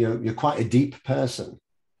sounds like you're quite a deep person.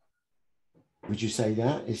 Would you say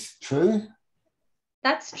that is true?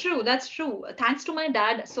 That's true. That's true. Thanks to my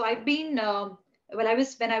dad. So I've been, when I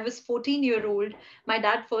was 14-year-old, my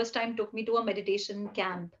dad first time took me to a meditation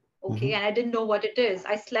camp. Okay. And I didn't know what it is.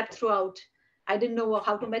 I slept throughout. I didn't know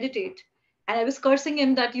how to meditate. And I was cursing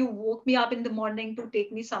him that you woke me up in the morning to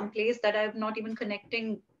take me someplace that I'm not even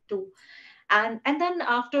connecting to. And then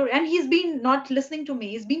and he's been not listening to me.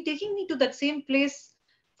 He's been taking me to that same place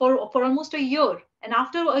for almost a year. And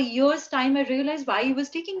after a year's time, I realized why he was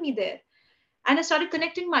taking me there. And I started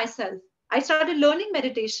connecting myself. I started learning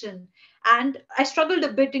meditation. And I struggled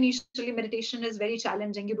a bit initially. Meditation is very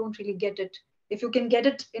challenging. You don't really get it. If you can get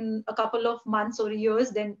it in a couple of months or years,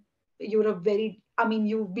 then you've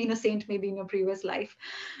been a saint maybe in your previous life.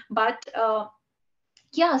 But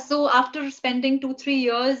yeah, so after spending 2-3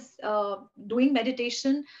 years doing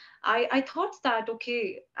meditation, I thought that,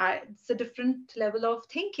 okay, it's a different level of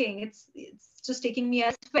thinking. It's just taking me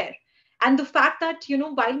elsewhere. And the fact that,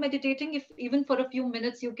 while meditating, if even for a few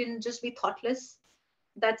minutes you can just be thoughtless,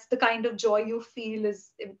 that's the kind of joy you feel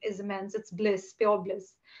is immense. It's bliss, pure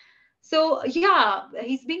bliss. So yeah,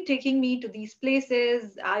 he's been taking me to these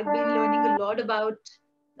places. I've been learning a lot about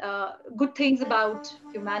good things about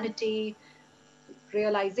humanity,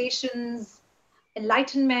 realizations,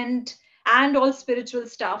 enlightenment, and all spiritual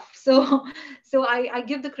stuff. So I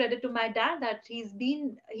give the credit to my dad that he's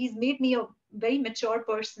made me a very mature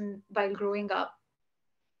person while growing up.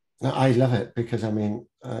 I love it because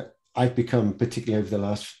I've become, particularly over the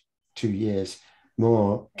last 2 years,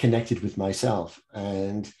 more connected with myself,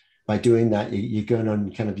 and by doing that, you're going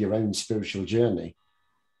on kind of your own spiritual journey,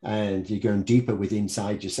 and you're going deeper within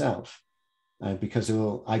inside yourself. Because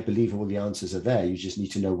I believe all the answers are there. You just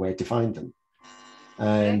need to know where to find them.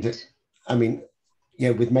 And right.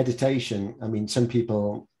 With meditation, some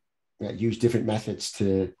people use different methods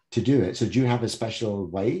to do it. So do you have a special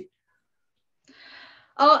way?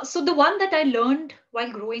 So the one that I learned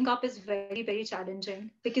while growing up is very, very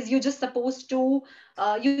challenging, because you're supposed to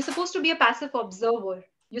be a passive observer.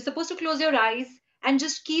 You're supposed to close your eyes and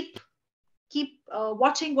just keep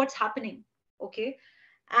watching what's happening. Okay.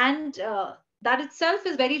 And that itself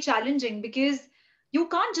is very challenging, because you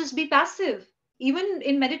can't just be passive. Even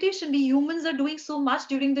in meditation, we humans are doing so much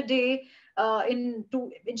during the day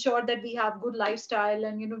to ensure that we have good lifestyle,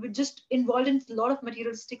 and we're just involved in a lot of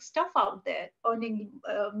materialistic stuff out there, earning,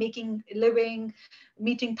 making a living,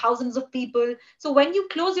 meeting thousands of people. So when you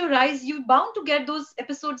close your eyes, you're bound to get those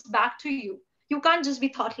episodes back to you. You can't just be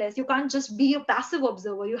thoughtless. You can't just be a passive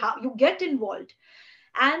observer. You get involved.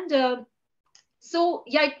 And so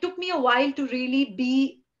yeah, it took me a while to really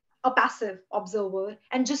be a passive observer,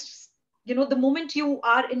 and just, the moment you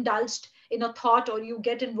are indulged in a thought, or you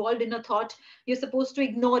get involved in a thought, you're supposed to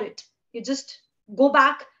ignore it. You just go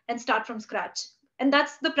back and start from scratch. And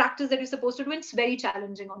that's the practice that you're supposed to do. And it's very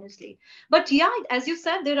challenging, honestly. But yeah, as you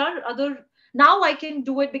said, there are now I can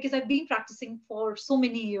do it because I've been practicing for so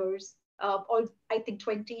many years, or I think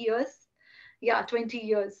 20 years. Yeah, 20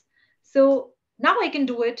 years. So now I can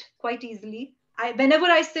do it quite easily. Whenever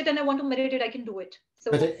I sit and I want to meditate, I can do it.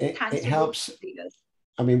 So but it helps.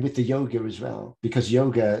 With the yoga as well, because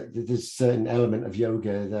yoga, there's a certain element of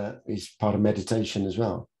yoga that is part of meditation as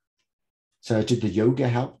well. So did the yoga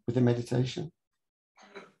help with the meditation?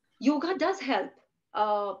 Yoga does help.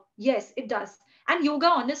 Yes, it does. And yoga,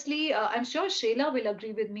 honestly, I'm sure Shayla will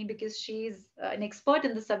agree with me, because she's an expert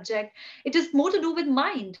in the subject. It is more to do with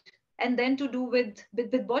mind, and then to do with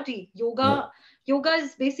body. Yoga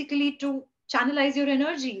is basically to channelize your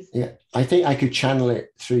energies. Yeah, I think I could channel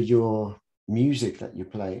it through your music that you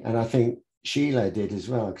play, and I think Sheila did as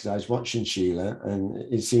well, because I was watching Sheila and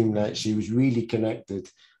it seemed like she was really connected.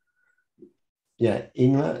 Yeah,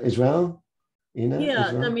 Ina as well.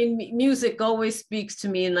 Music always speaks to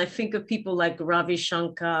me, and I think of people like Ravi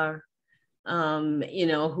Shankar,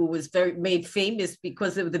 who was made famous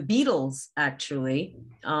because of the Beatles, actually,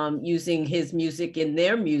 using his music in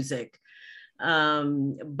their music.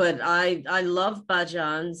 But I love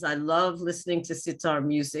bhajans. I love listening to sitar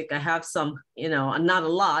music. I have some, not a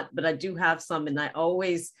lot, but I do have some, and I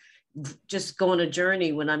always just go on a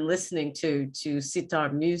journey when I'm listening to sitar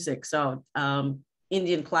music. So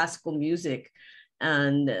Indian classical music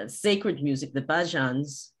and sacred music, the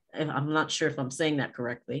bhajans, I'm not sure if I'm saying that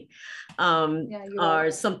correctly,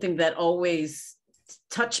 are something that always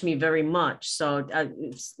touch me very much. So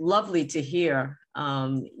it's lovely to hear,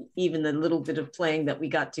 even the little bit of playing that we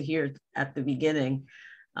got to hear at the beginning.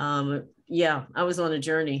 Yeah, I was on a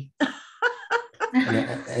journey.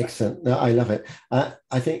 Excellent. No, I love it.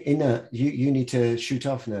 I think, Ina, you need to shoot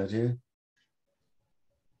off now, do you?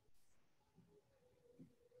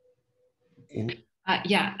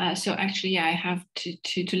 So actually, I have to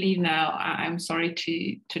leave now. I'm sorry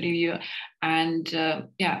to leave you. And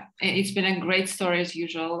it's been a great story as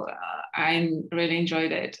usual. I really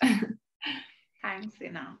enjoyed it. Thanks,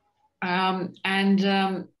 Ina.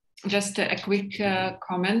 Just a quick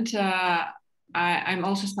comment. I'm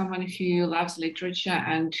also someone who loves literature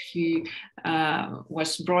and who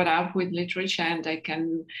was brought up with literature, and I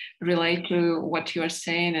can relate to what you are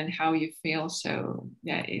saying and how you feel. So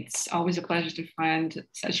yeah, it's always a pleasure to find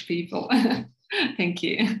such people. Thank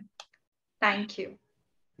you. Thank you.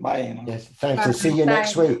 Bye. Yes, thanks. And see you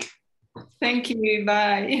next week. Thank you.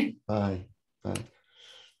 Bye. Bye. Bye.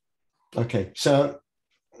 Okay, so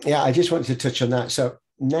yeah, I just wanted to touch on that. So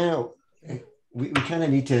now we kind of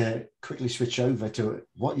need to quickly switch over to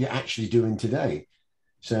what you're actually doing today.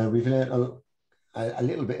 So we've learned a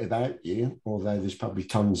little bit about you, although there's probably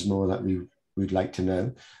tons more that we would like to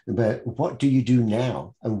know. But what do you do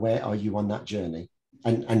now, and where are you on that journey?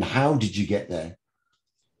 And how did you get there?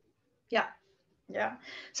 Yeah.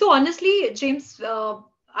 So honestly, James,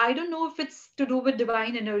 I don't know if it's to do with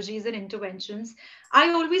divine energies and interventions. I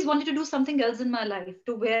always wanted to do something else in my life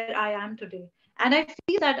to where I am today. And I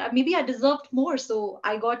feel that maybe I deserved more. So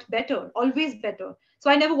I got better, always better. So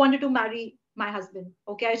I never wanted to marry my husband.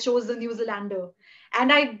 Okay. I chose the New Zealander.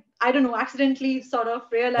 And I don't know, accidentally sort of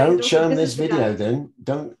realized. Don't show him this this is the video guy. then.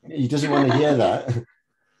 Don't, he doesn't want to hear that.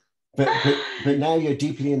 but now you're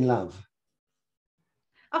deeply in love.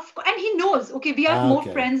 And he knows, okay, we are more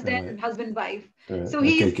friends than husband wife. So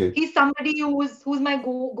he's somebody who's my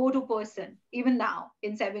go-to person. Even now,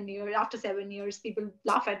 in 7 years, after 7 years, people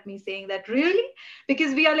laugh at me saying that, really,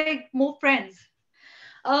 because we are like more friends.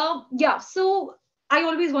 Yeah. So I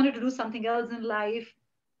always wanted to do something else in life.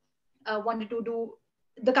 Wanted to do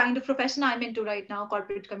the kind of profession I'm into right now,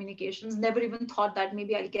 corporate communications. Never even thought that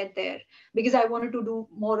maybe I'll get there, because I wanted to do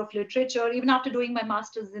more of literature. Even after doing my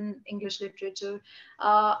master's in English literature,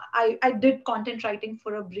 I did content writing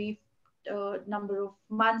for a brief number of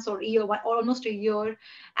months or almost a year.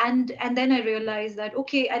 And then I realized that,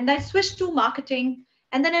 okay, and I switched to marketing.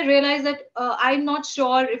 And then I realized that I'm not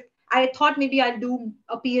sure if I thought maybe I'll do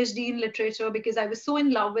a PhD in literature, because I was so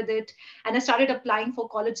in love with it. And I started applying for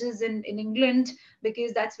colleges in England,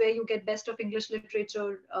 because that's where you get best of English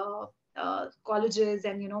literature colleges,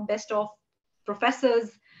 and, best of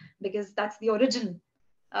professors, because that's the origin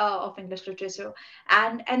of English literature.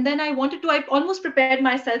 And then I almost prepared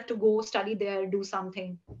myself to go study there, do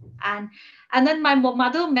something. And then my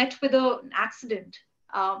mother met with an accident.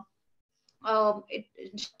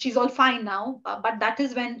 She's all fine now, but that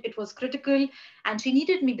is when it was critical, and she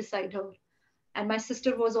needed me beside her. And my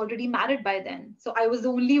sister was already married by then, so I was the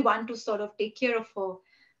only one to sort of take care of her.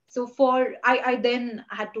 So I then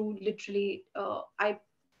had to literally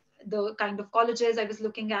the kind of colleges I was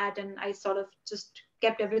looking at, and I sort of just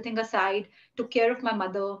kept everything aside, took care of my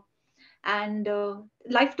mother, and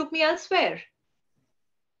life took me elsewhere.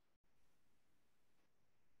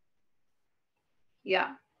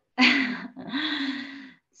 Yeah.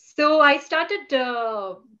 So I started.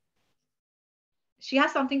 She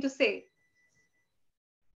has something to say.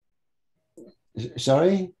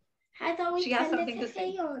 Sorry? I thought we She has turned something it to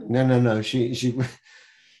say. on. No.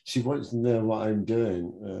 She wants to know what I'm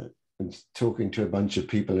doing and talking to a bunch of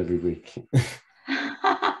people every week.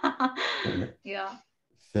 Yeah.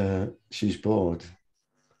 So she's bored.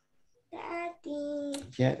 Daddy.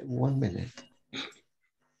 Yeah, 1 minute.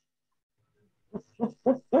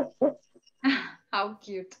 How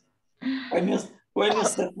cute. When you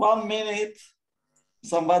said 1 minute,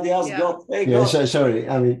 somebody else got. Hey, yeah. So sorry.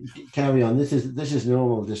 I mean, carry on. This is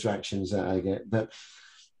normal distractions that I get, but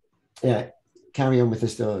yeah, carry on with the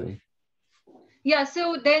story. Yeah.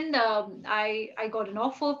 So then I got an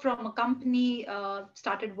offer from a company.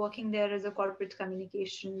 Started working there as a corporate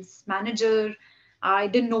communications manager. I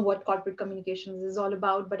didn't know what corporate communications is all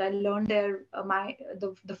about, but I learned there.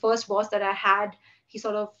 The first boss that I had, he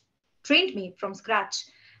sort of trained me from scratch,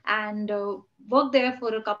 and worked there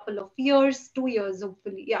for a couple of years, 2 years,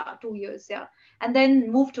 hopefully. Yeah, 2 years. Yeah. And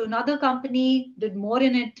then moved to another company, did more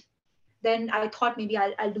in it. Then I thought maybe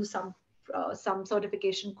I'll do some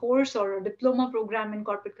certification course or a diploma program in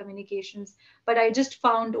corporate communications. But I just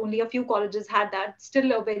found only a few colleges had that.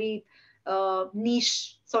 Still a very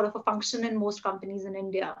niche sort of a function in most companies in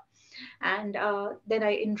India. And then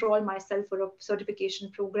I enrolled myself for a certification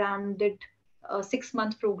program, did a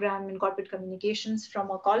 6-month program in corporate communications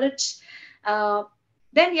from a college.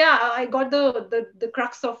 Then I got the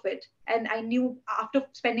crux of it, and I knew after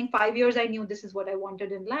spending 5 years, I knew this is what I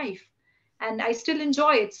wanted in life, and I still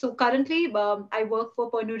enjoy it. So currently, I work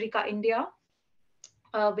for Pernod Ricard India,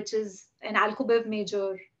 which is an alcobev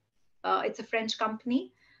major. It's a French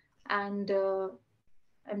company, and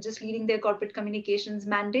I'm just leading their corporate communications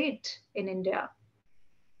mandate in India.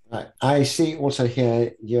 I see also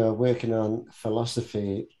here you're working on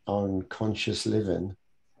philosophy on conscious living.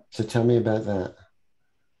 So tell me about that.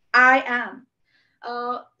 I am.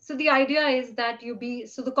 So the idea is that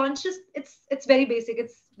the conscious, it's very basic.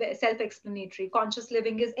 It's self-explanatory. Conscious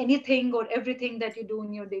living is anything or everything that you do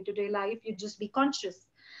in your day-to-day life. You just be conscious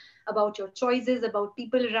about your choices, about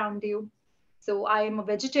people around you. So I am a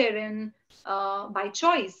vegetarian by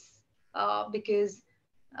choice, because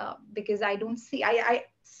I don't see,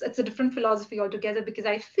 it's a different philosophy altogether, because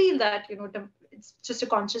I feel that, it's just a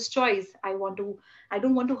conscious choice. I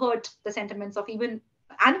don't want to hurt the sentiments of even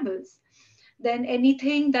animals. Then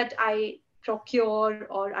anything that I procure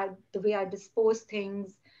or the way I dispose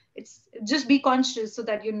things it's just be conscious so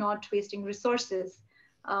that you're not wasting resources.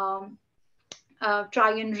 Try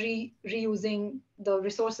and reusing the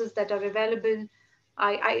resources that are available.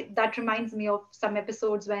 That reminds me of some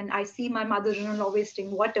episodes when I see my mother-in-law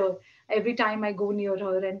wasting water. Every time I go near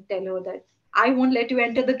her and tell her that I won't let you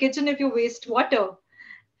enter the kitchen if you waste water.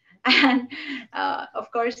 And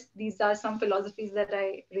of course, these are some philosophies that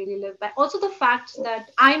I really live by. Also, the fact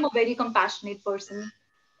that I'm a very compassionate person,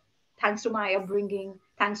 thanks to my upbringing,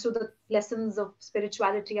 thanks to the lessons of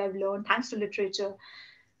spirituality I've learned, thanks to literature.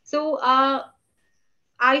 So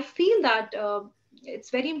I feel that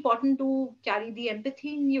it's very important to carry the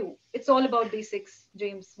empathy in you. It's all about basics,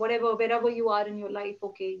 James. Wherever you are in your life,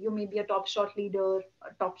 okay, you may be a top shot leader,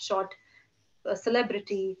 a top shot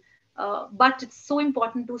celebrity, but it's so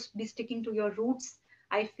important to be sticking to your roots.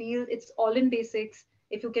 I feel it's all in basics.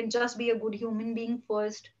 If you can just be a good human being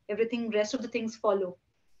first, everything, rest of the things follow.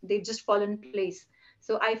 They just fall in place.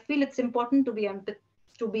 So I feel it's important to be an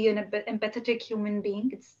empathetic human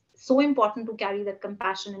being. It's so important to carry that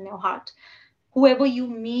compassion in your heart. Whoever you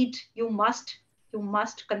meet, you must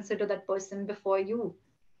consider that person before you,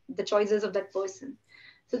 the choices of that person.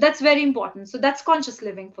 So that's very important. So that's conscious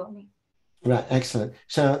living for me. Right, excellent.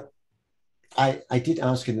 So I did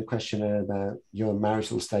ask in the questionnaire about your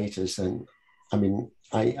marital status, and I mean,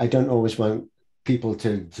 I don't always want people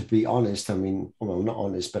to be honest. I mean, well, not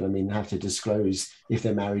honest, but I mean, have to disclose if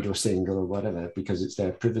they're married or single or whatever, because it's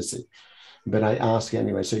their privacy. But I ask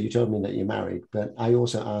anyway. So you told me that you're married, but I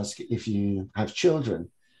also ask if you have children.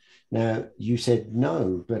 Now, you said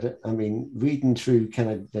no, but I mean, reading through kind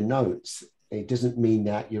of the notes, it doesn't mean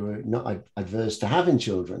that you're not adverse to having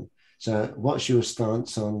children. So what's your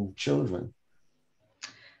stance on children?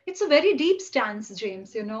 It's a very deep stance,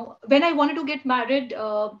 James. You know, when I wanted to get married,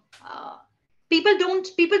 people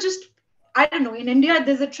just, I don't know, in India,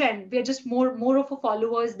 there's a trend. We're just more of a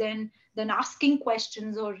followers than asking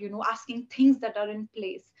questions or, you know, asking things that are in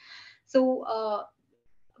place. So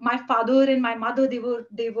my father and my mother,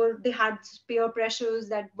 they had peer pressures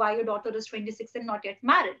that why your daughter is 26 and not yet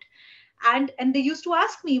married. And they used to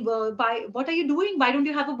ask me, well, what are you doing? Why don't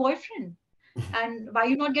you have a boyfriend? And why are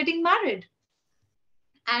you not getting married?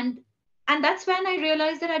 And that's when I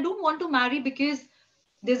realized that I don't want to marry because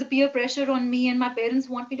there's a peer pressure on me and my parents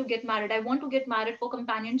want me to get married. I want to get married for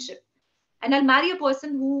companionship. And I'll marry a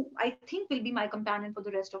person who I think will be my companion for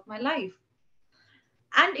the rest of my life.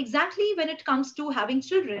 And exactly when it comes to having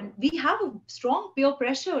children, we have a strong peer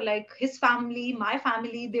pressure, like his family, my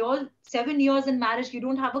family, they all 7 years in marriage, you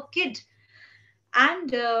don't have a kid.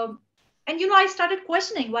 And you know, I started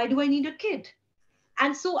questioning, why do I need a kid?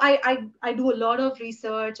 And so I do a lot of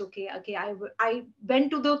research. Okay, I went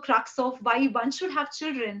to the crux of why one should have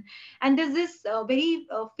children. And there's this very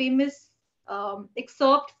famous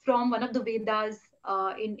excerpt from one of the Vedas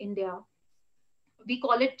in India. We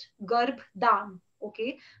call it 𝗪𝗡𝗤.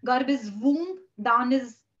 Okay, Garb is womb, Dan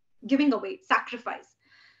is giving away, sacrifice.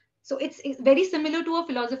 So it's very similar to a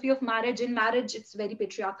philosophy of marriage. In marriage, it's very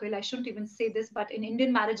patriarchal. I shouldn't even say this, but in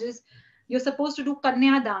Indian marriages, you're supposed to do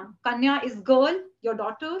Kanya Dan. Kanya is girl, your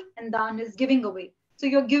daughter, and Dan is giving away. So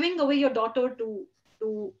you're giving away your daughter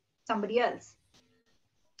to somebody else.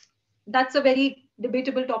 That's a very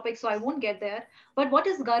debatable topic, so I won't get there. But what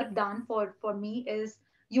is 𝗪𝗡𝗤 for me is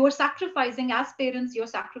you're sacrificing, as parents, you're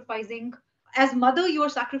sacrificing, as mother, you're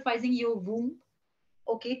sacrificing your womb,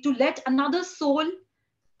 okay, to let another soul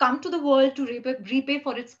come to the world to repay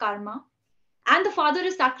for its karma. And the father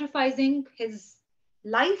is sacrificing his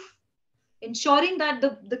life, ensuring that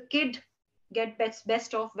the kid get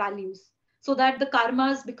best of values so that the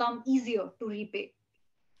karmas become easier to repay.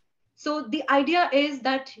 So the idea is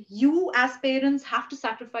that you as parents have to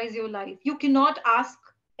sacrifice your life. You cannot ask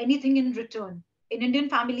anything in return. In Indian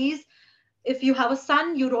families, if you have a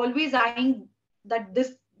son, you're always eyeing that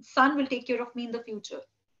this son will take care of me in the future.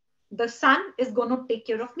 The son is going to take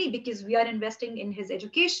care of me because we are investing in his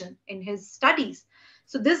education, in his studies.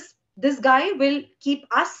 So this guy will keep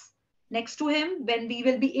us next to him when we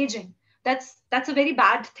will be aging. That's a very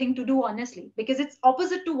bad thing to do, honestly, because it's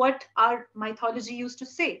opposite to what our mythology used to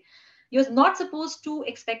say. You're not supposed to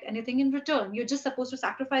expect anything in return. You're just supposed to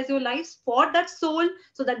sacrifice your lives for that soul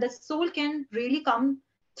so that the soul can really come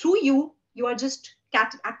through you. You are just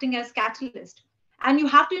acting as catalyst. And you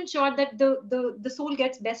have to ensure that the soul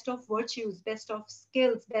gets best of virtues, best of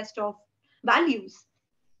skills, best of values.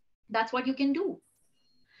 That's what you can do.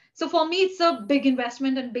 So for me, it's a big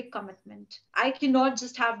investment and big commitment. I cannot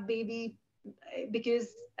just have baby because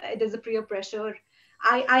there's a peer pressure.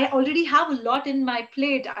 I already have a lot in my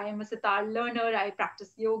plate. I am a sitar learner. I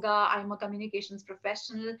practice yoga. I'm a communications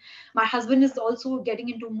professional. My husband is also getting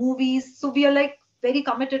into movies. So we are like very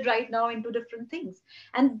committed right now into different things.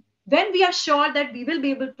 And when we are sure that we will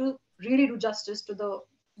be able to really do justice to the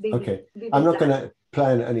baby. Okay, I'm not going to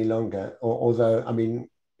plan any longer, although, I mean,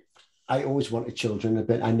 I always wanted children,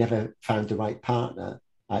 but I never found the right partner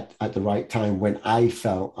at the right time when I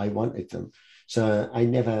felt I wanted them. So I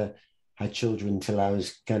never had children till I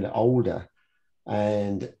was kind of older.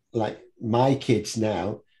 And like my kids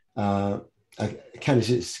now, I kind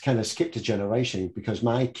of skipped a generation because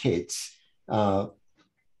my kids are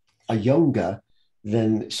younger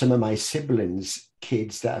than some of my siblings'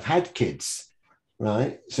 kids that have had kids,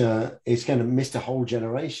 right? So it's kind of missed a whole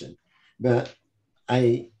generation. But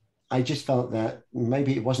I just felt that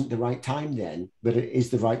maybe it wasn't the right time then, but it is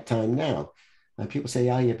the right time now. And people say,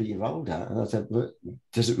 oh, yeah, but you're older. And I said, well,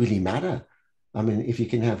 does it really matter? I mean, if you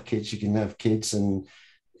can have kids, you can have kids, and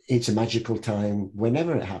it's a magical time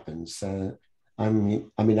whenever it happens. I mean,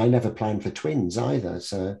 I never planned for twins either.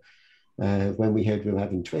 So when we heard we were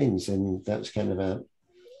having twins, and that's kind of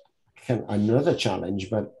another challenge,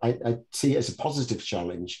 but I see it as a positive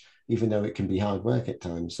challenge, even though it can be hard work at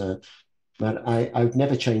times. So, but I would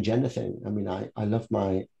never change anything. I mean, I love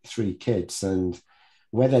my 3 kids, and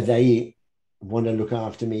whether they want to look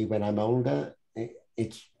after me when I'm older,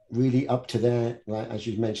 it's really up to their, like, as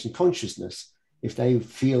you mentioned, consciousness. If they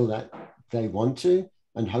feel that they want to,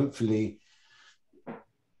 and hopefully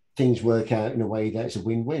things work out in a way that's a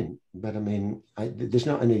win-win. But I mean, there's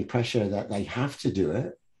not any pressure that they have to do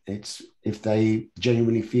it. It's if they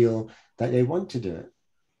genuinely feel that they want to do it.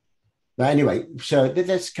 But anyway, so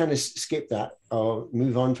let's kind of skip that or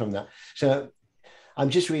move on from that. So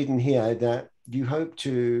I'm just reading here that you hope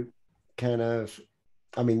to kind of,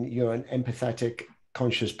 I mean, you're an empathetic,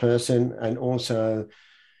 conscious person, and also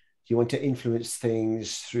you want to influence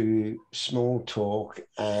things through small talk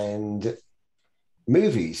and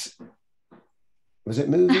movies. Was it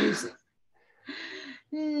movies?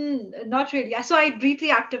 Not really. So I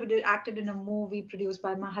briefly acted in a movie produced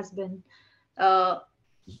by my husband. Not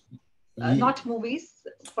movies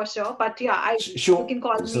for sure, but yeah, you can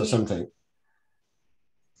call me or something.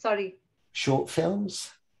 Sorry. Short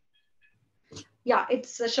films. Yeah,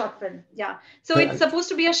 it's a short film. Yeah, so it's supposed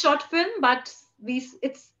to be a short film, but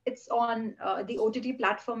it's on the OTT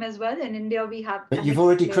platform as well. In India, we have. But you've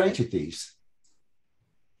already created these.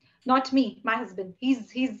 Not me, my husband.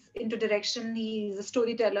 He's into direction. He's a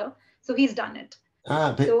storyteller, so he's done it.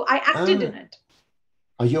 So I acted in it.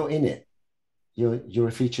 Oh, you're in it. You're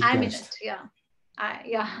a featured guest. I'm in it. Yeah,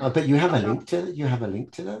 yeah. But you have a link to that. You have a link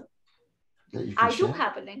to that. I do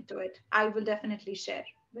have a link to it. I will definitely share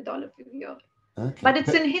with all of you here. Okay. But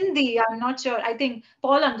it's in Hindi. I'm not sure. I think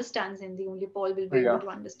Paul understands Hindi. Only Paul will be able to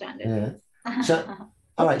understand it. Yeah. So,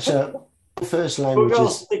 all right. So, first language Google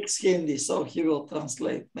speaks Hindi, so he will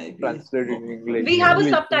translate maybe. Translate in English. We have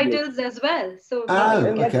subtitles as well. So,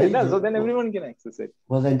 okay. So then everyone can access it.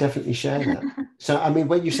 Well, then definitely share that. So, I mean,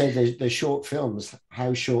 when you say the short films,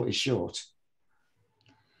 how short is short?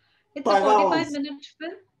 It's a 45-minute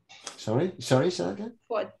film. Sorry, say that again?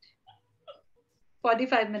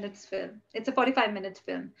 45 minutes film. It's a 45-minute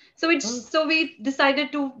film. So so we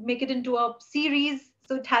decided to make it into a series.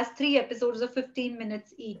 So it has 3 episodes of 15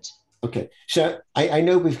 minutes each. Okay. So I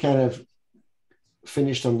know we've kind of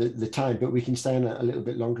finished on the time, but we can stay on a little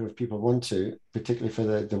bit longer if people want to, particularly for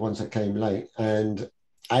the ones that came late. And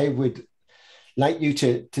I would like you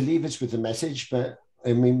to leave us with a message, but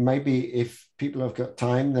I mean, maybe if people have got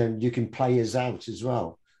time, then you can play us out as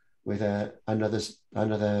well with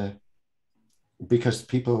another, because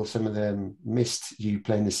some of them missed you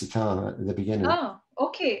playing the sitar at the beginning. Oh,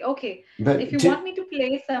 okay. But if you want me to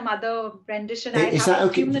play some other rendition, is that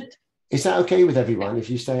okay? Is that okay with everyone if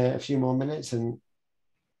you stay a few more minutes? And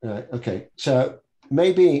okay, so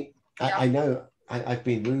maybe I know I've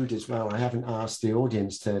been rude as well. I haven't asked the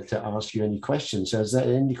audience to ask you any questions. So is there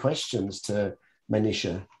any questions to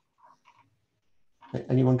Manisha?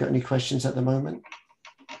 Anyone got any questions at the moment?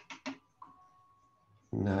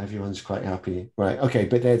 No, everyone's quite happy. Right, okay,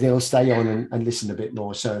 but they'll stay on and listen a bit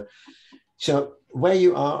more. So where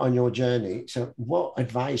you are on your journey, so what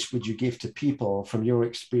advice would you give to people from your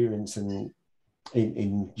experience in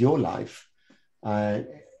your life? Have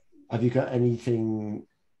you got anything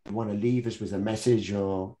you want to leave us with, a message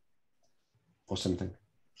or something?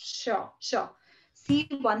 Sure. See,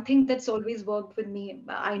 one thing that's always worked with me,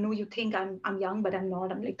 I know you think I'm young, but I'm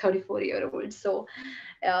not. I'm like 34-year-old. So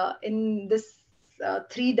in this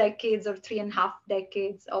 3 decades or 3.5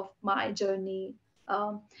 decades of my journey,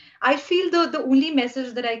 I feel the only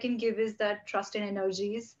message that I can give is that trust in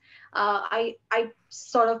energies. I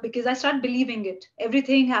sort of, because I start believing it.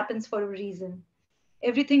 Everything happens for a reason.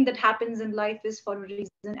 Everything that happens in life is for a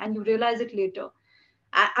reason, and you realize it later.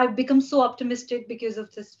 I've become so optimistic because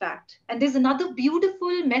of this fact. And there's another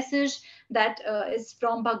beautiful message that is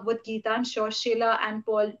from Bhagavad Gita. I'm sure Sheila and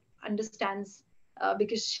Paul understands,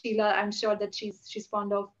 because Sheila, I'm sure that she's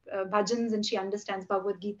fond of bhajans, and she understands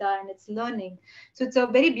Bhagavad Gita and its learning. So it's a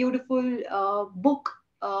very beautiful book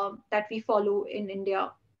that we follow in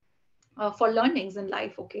India for learnings in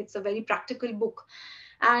life. Okay, it's a very practical book.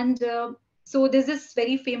 And so there's this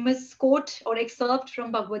very famous quote or excerpt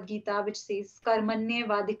from Bhagavad Gita which says,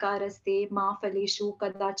 𝗪𝗏𝑛𝑦𝑒 मा फलेषु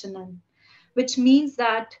कदाचन, which means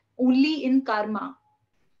that only in karma,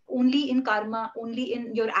 only in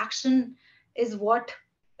your action is what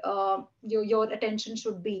your attention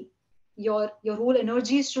should be. Your whole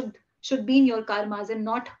energy should be in your karmas, and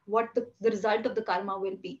not what the result of the karma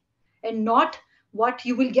will be, and not what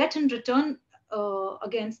you will get in return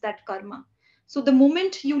against that karma. So the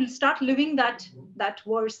moment you start living that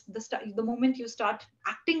verse, the moment you start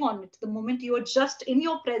acting on it, the moment you are just in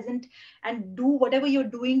your present and do whatever you're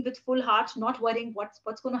doing with full heart, not worrying what's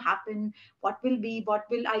going to happen, what will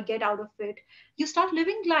I get out of it, you start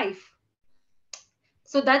living life.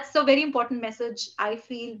 So that's a very important message, I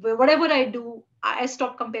feel. Whatever I do, I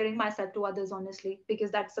stop comparing myself to others, honestly, because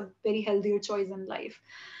that's a very healthier choice in life.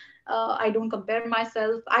 I don't compare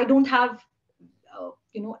myself. I don't have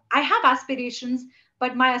I have aspirations,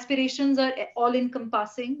 but my aspirations are all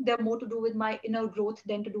encompassing. They're more to do with my inner growth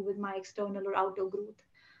than to do with my external or outer growth.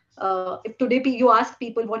 If today you ask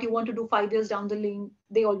people what you want to do 5 years down the lane,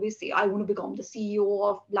 they always say, I want to become the CEO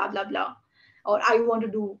of blah, blah, blah. Or I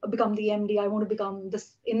want to become the MD. I want to become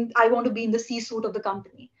I want to be in the C-suite of the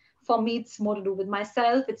company. For me, it's more to do with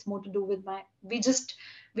myself. It's more to do with we just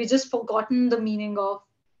forgotten the meaning of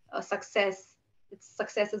success.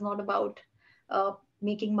 Success is not about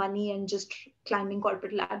making money and just climbing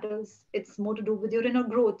corporate ladders. It's more to do with your inner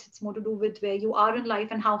growth. It's more to do with where you are in life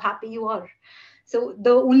and how happy you are. So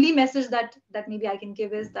the only message that maybe I can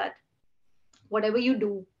give is that whatever you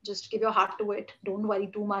do, just give your heart to it. Don't worry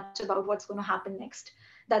too much about what's going to happen next.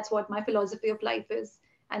 That's what my philosophy of life is.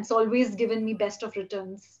 And it's always given me best of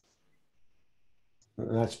returns.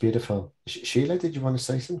 That's beautiful. Sheila, did you want to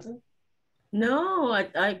say something? No,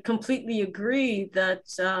 I completely agree that,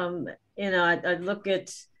 I look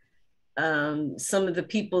at some of the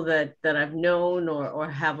people that I've known or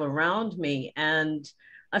have around me, and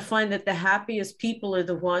I find that the happiest people are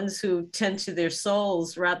the ones who tend to their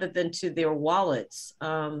souls rather than to their wallets.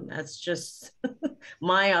 That's just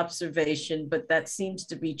my observation, but that seems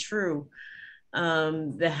to be true.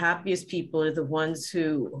 The happiest people are the ones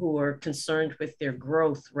who are concerned with their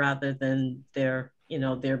growth rather than their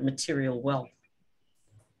material wealth.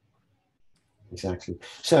 Exactly.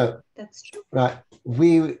 So that's true. Right.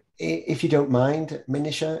 If you don't mind,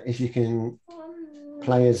 Manisha, if you can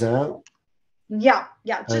play us out. Yeah.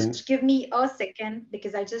 Just give me a second,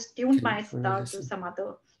 because I just tuned my sitar to some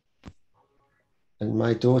other. And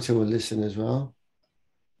my daughter will listen as well.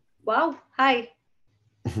 Wow. Hi.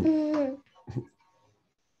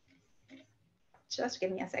 Just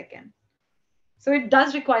give me a second. So it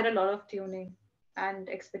does require a lot of tuning and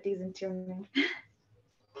expertise in tuning.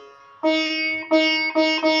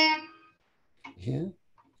 Hear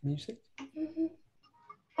music?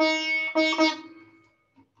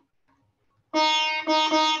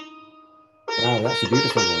 Wow, that's a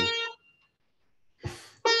beautiful one.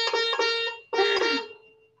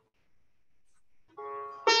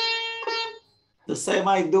 The same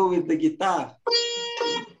I do with the guitar.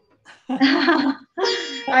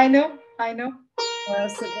 I know. I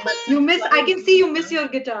can see you miss your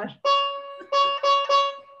guitar.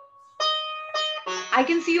 I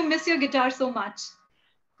can see you miss your guitar so much.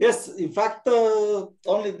 Yes, in fact,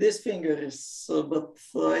 only this finger is, but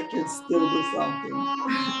I can still do something.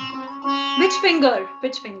 Which finger?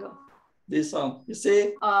 Which finger? This one, you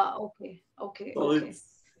see? Okay. So Okay.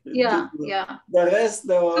 Yeah. The rest,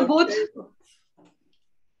 they were so both. okay.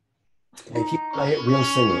 If you play it, we'll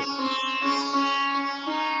sing it.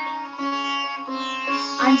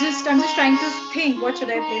 I'm just trying to think. What should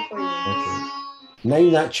I play for you? Okay.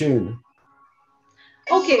 Name that tune.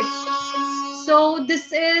 Okay. So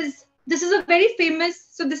this is a very famous.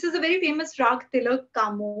 Rag Tilak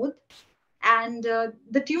Kamod, and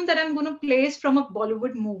the tune that I'm going to play is from a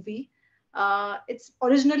Bollywood movie. It's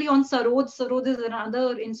originally on sarod. Sarod is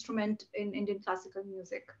another instrument in Indian classical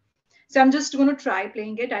music. So I'm just going to try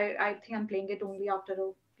playing it. I think I'm playing it only after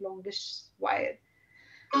a longish while.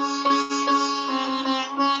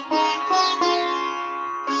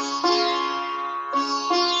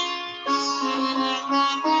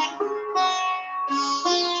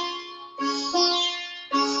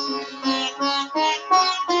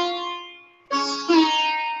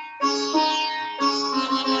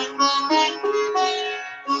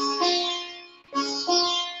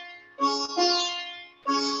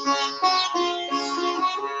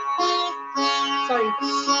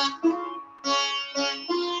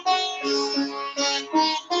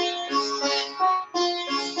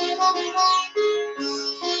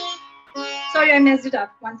 Sorry, I messed it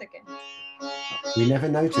up. 1 second. We never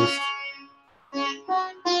noticed.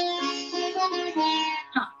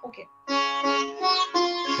 Okay.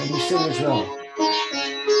 Can you sing as well?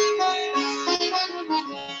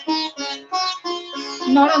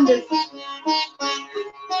 Not on this.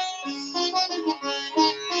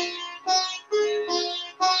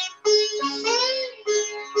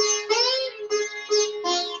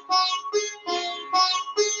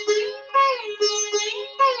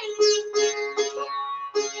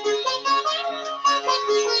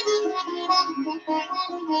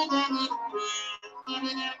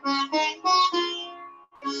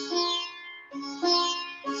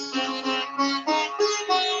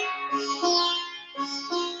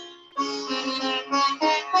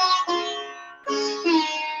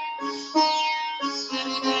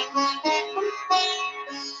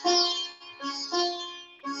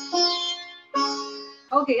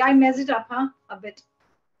 Okay, I messed it up, huh? A bit.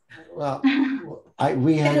 Well,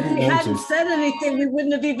 we If hadn't we hadn't noticed. said anything, we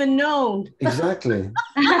wouldn't have even known. Exactly.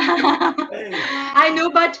 I know,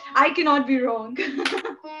 but I cannot be wrong.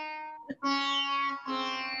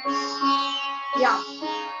 Yeah.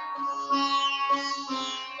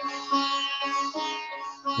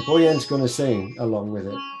 Boyan's going to sing along with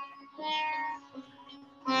it.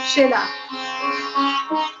 Sheila.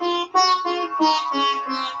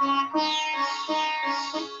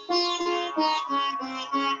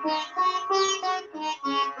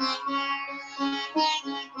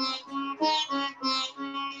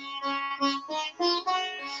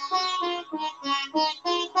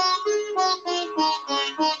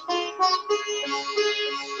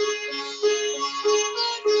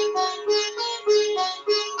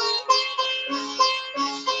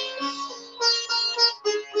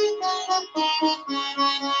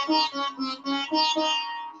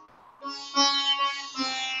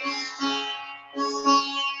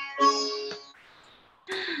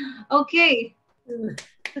 Okay.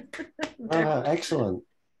 Excellent.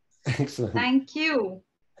 Excellent. Thank you.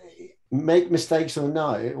 Make mistakes or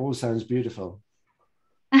not, it all sounds beautiful.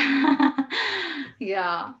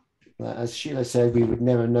 Yeah. As Sheila said, we would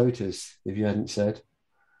never notice if you hadn't said.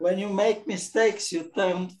 When you make mistakes, you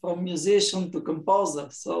turn from musician to composer,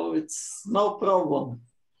 so it's no problem.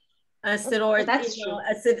 I said, or That's you know, true.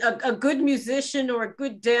 I said a good musician or a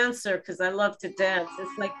good dancer, because I love to dance.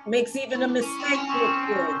 It's like makes even a mistake look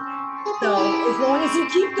good. So as long as you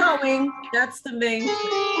keep going, that's the main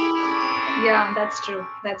thing. Yeah, that's true.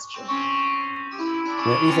 That's true.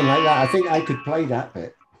 Yeah, even like that, I think I could play that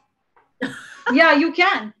bit. Yeah, you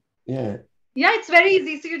can. Yeah. Yeah, it's very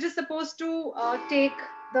easy. So you're just supposed to take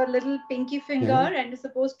the little pinky finger and you're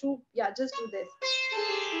supposed to, just do this.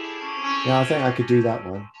 Yeah, I think I could do that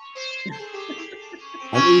one.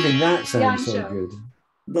 And even that sounds so good.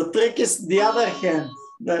 The trick is the other hand,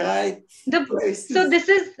 the right place. So this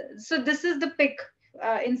is the pick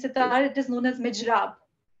in sitar. It is known as 𝗦𝗧𝗢𝗏.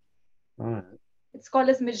 All right. It's called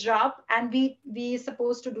as 𝗦𝗧𝗢𝗏, and we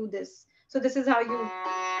supposed to do this. So this is how you.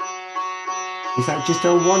 Is that just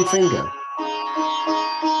on one finger?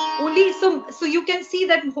 Only so you can see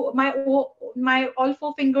that my all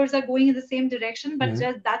four fingers are going in the same direction, but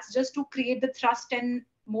that's just to create the thrust and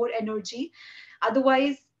more energy.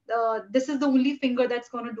 Otherwise, this is the only finger that's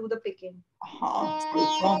going to do the picking.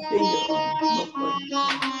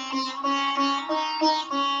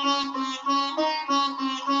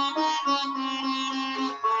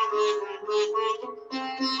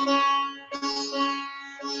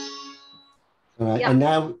 All right, and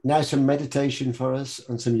now some meditation for us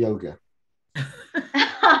and some yoga.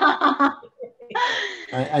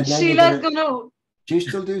 And Sheila's gonna. Do you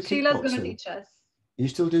still do kickboxing? Sheila's gonna teach us. You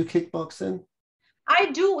still do kickboxing?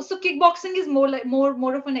 I do. So kickboxing is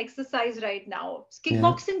more of an exercise right now.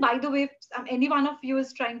 Kickboxing, by the way, if any one of you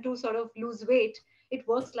is trying to sort of lose weight, it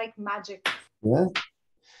works like magic. Yeah.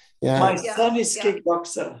 Yeah. My son is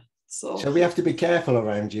kickboxer. So we have to be careful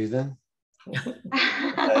around you then.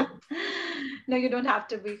 No, you don't have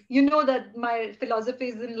to be. You know that my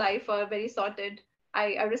philosophies in life are very sorted.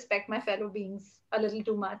 I respect my fellow beings a little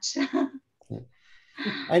too much.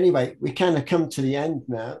 Anyway, we kind of come to the end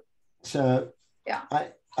now. So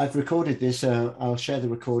I've recorded this. I'll share the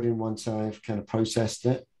recording once I've kind of processed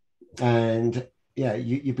it. And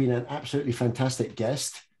you've been an absolutely fantastic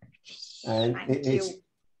guest. And it's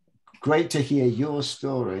great to hear your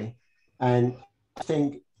story. And I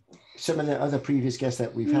think some of the other previous guests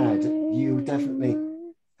that we've had, you definitely,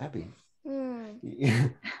 Abby,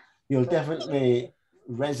 you'll definitely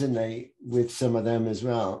resonate with some of them as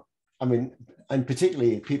well. I mean, and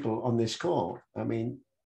particularly people on this call, I mean,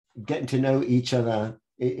 getting to know each other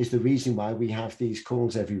is the reason why we have these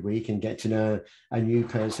calls every week, and get to know a new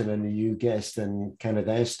person and a new guest and kind of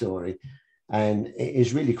their story. And it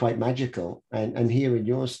is really quite magical. And hearing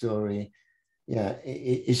your story, yeah,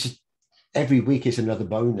 it's every week is another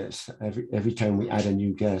bonus. Every time we add a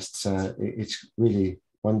new guest, so it's really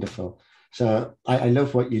wonderful. So I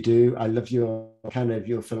love what you do. I love your kind of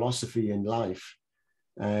your philosophy in life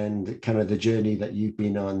and kind of the journey that you've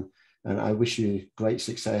been on. And I wish you great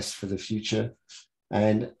success for the future,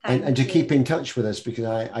 and to keep in touch with us, because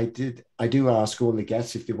I do ask all the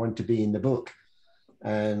guests if they want to be in the book.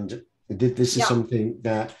 And this is something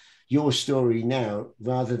that your story now,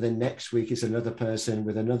 rather than next week is another person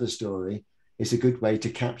with another story, is a good way to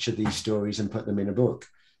capture these stories and put them in a book.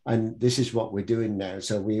 And this is what we're doing now.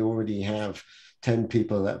 So we already have 10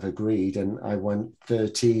 people that have agreed, and I want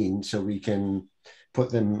 13 so we can put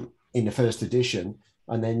them in the first edition.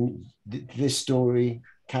 And then this story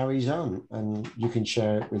carries on, and you can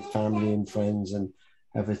share it with family and friends and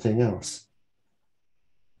everything else.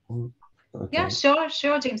 Okay. Yeah, sure,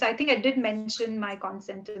 James. I think I did mention my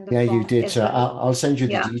consent in the form. You did. So well. I'll send you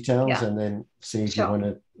the details, and then see if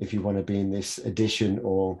you want to be in this edition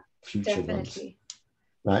or future ones.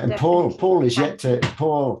 Right. And Paul is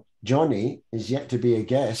Paul Johnny is yet to be a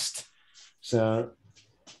guest. So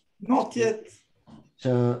not yet.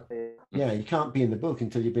 So yeah, you can't be in the book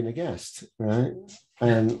until you've been a guest, right?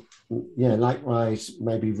 And yeah, likewise,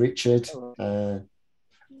 maybe Richard,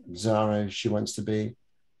 Zara, she wants to be,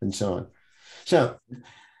 and so on. So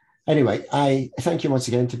anyway, I thank you once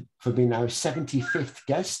again for being our 75th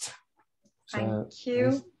guest. So thank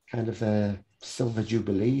you. Kind of a silver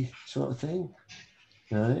jubilee sort of thing,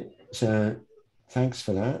 right? So thanks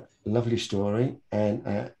for that. Lovely story,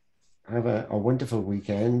 and have a wonderful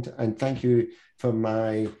weekend. And thank you for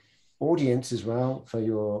my audience as well for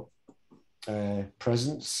your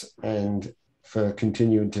presence and for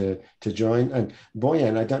continuing to join. And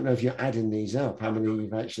Boyan, I don't know if you're adding these up, how many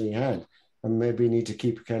you've actually had, and maybe you need to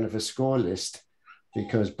keep kind of a score list,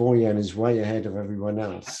 because Boyan is way ahead of everyone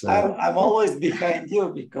else. So. I'm always behind you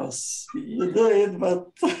because you do it, but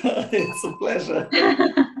it's a pleasure.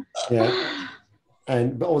 Yeah.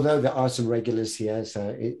 But although there are some regulars here, so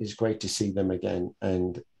it is great to see them again.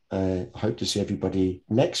 And I hope to see everybody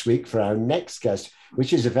next week for our next guest,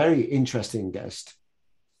 which is a very interesting guest.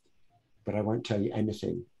 But I won't tell you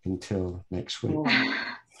anything until next week.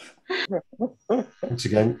 Once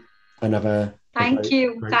again, another Thank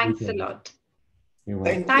you. Thanks a lot. You're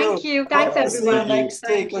welcome. Thank you. Thanks, everyone. See you next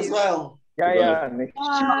week as well. Yeah.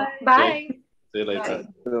 Bye. See you later.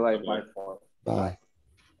 Bye. Bye.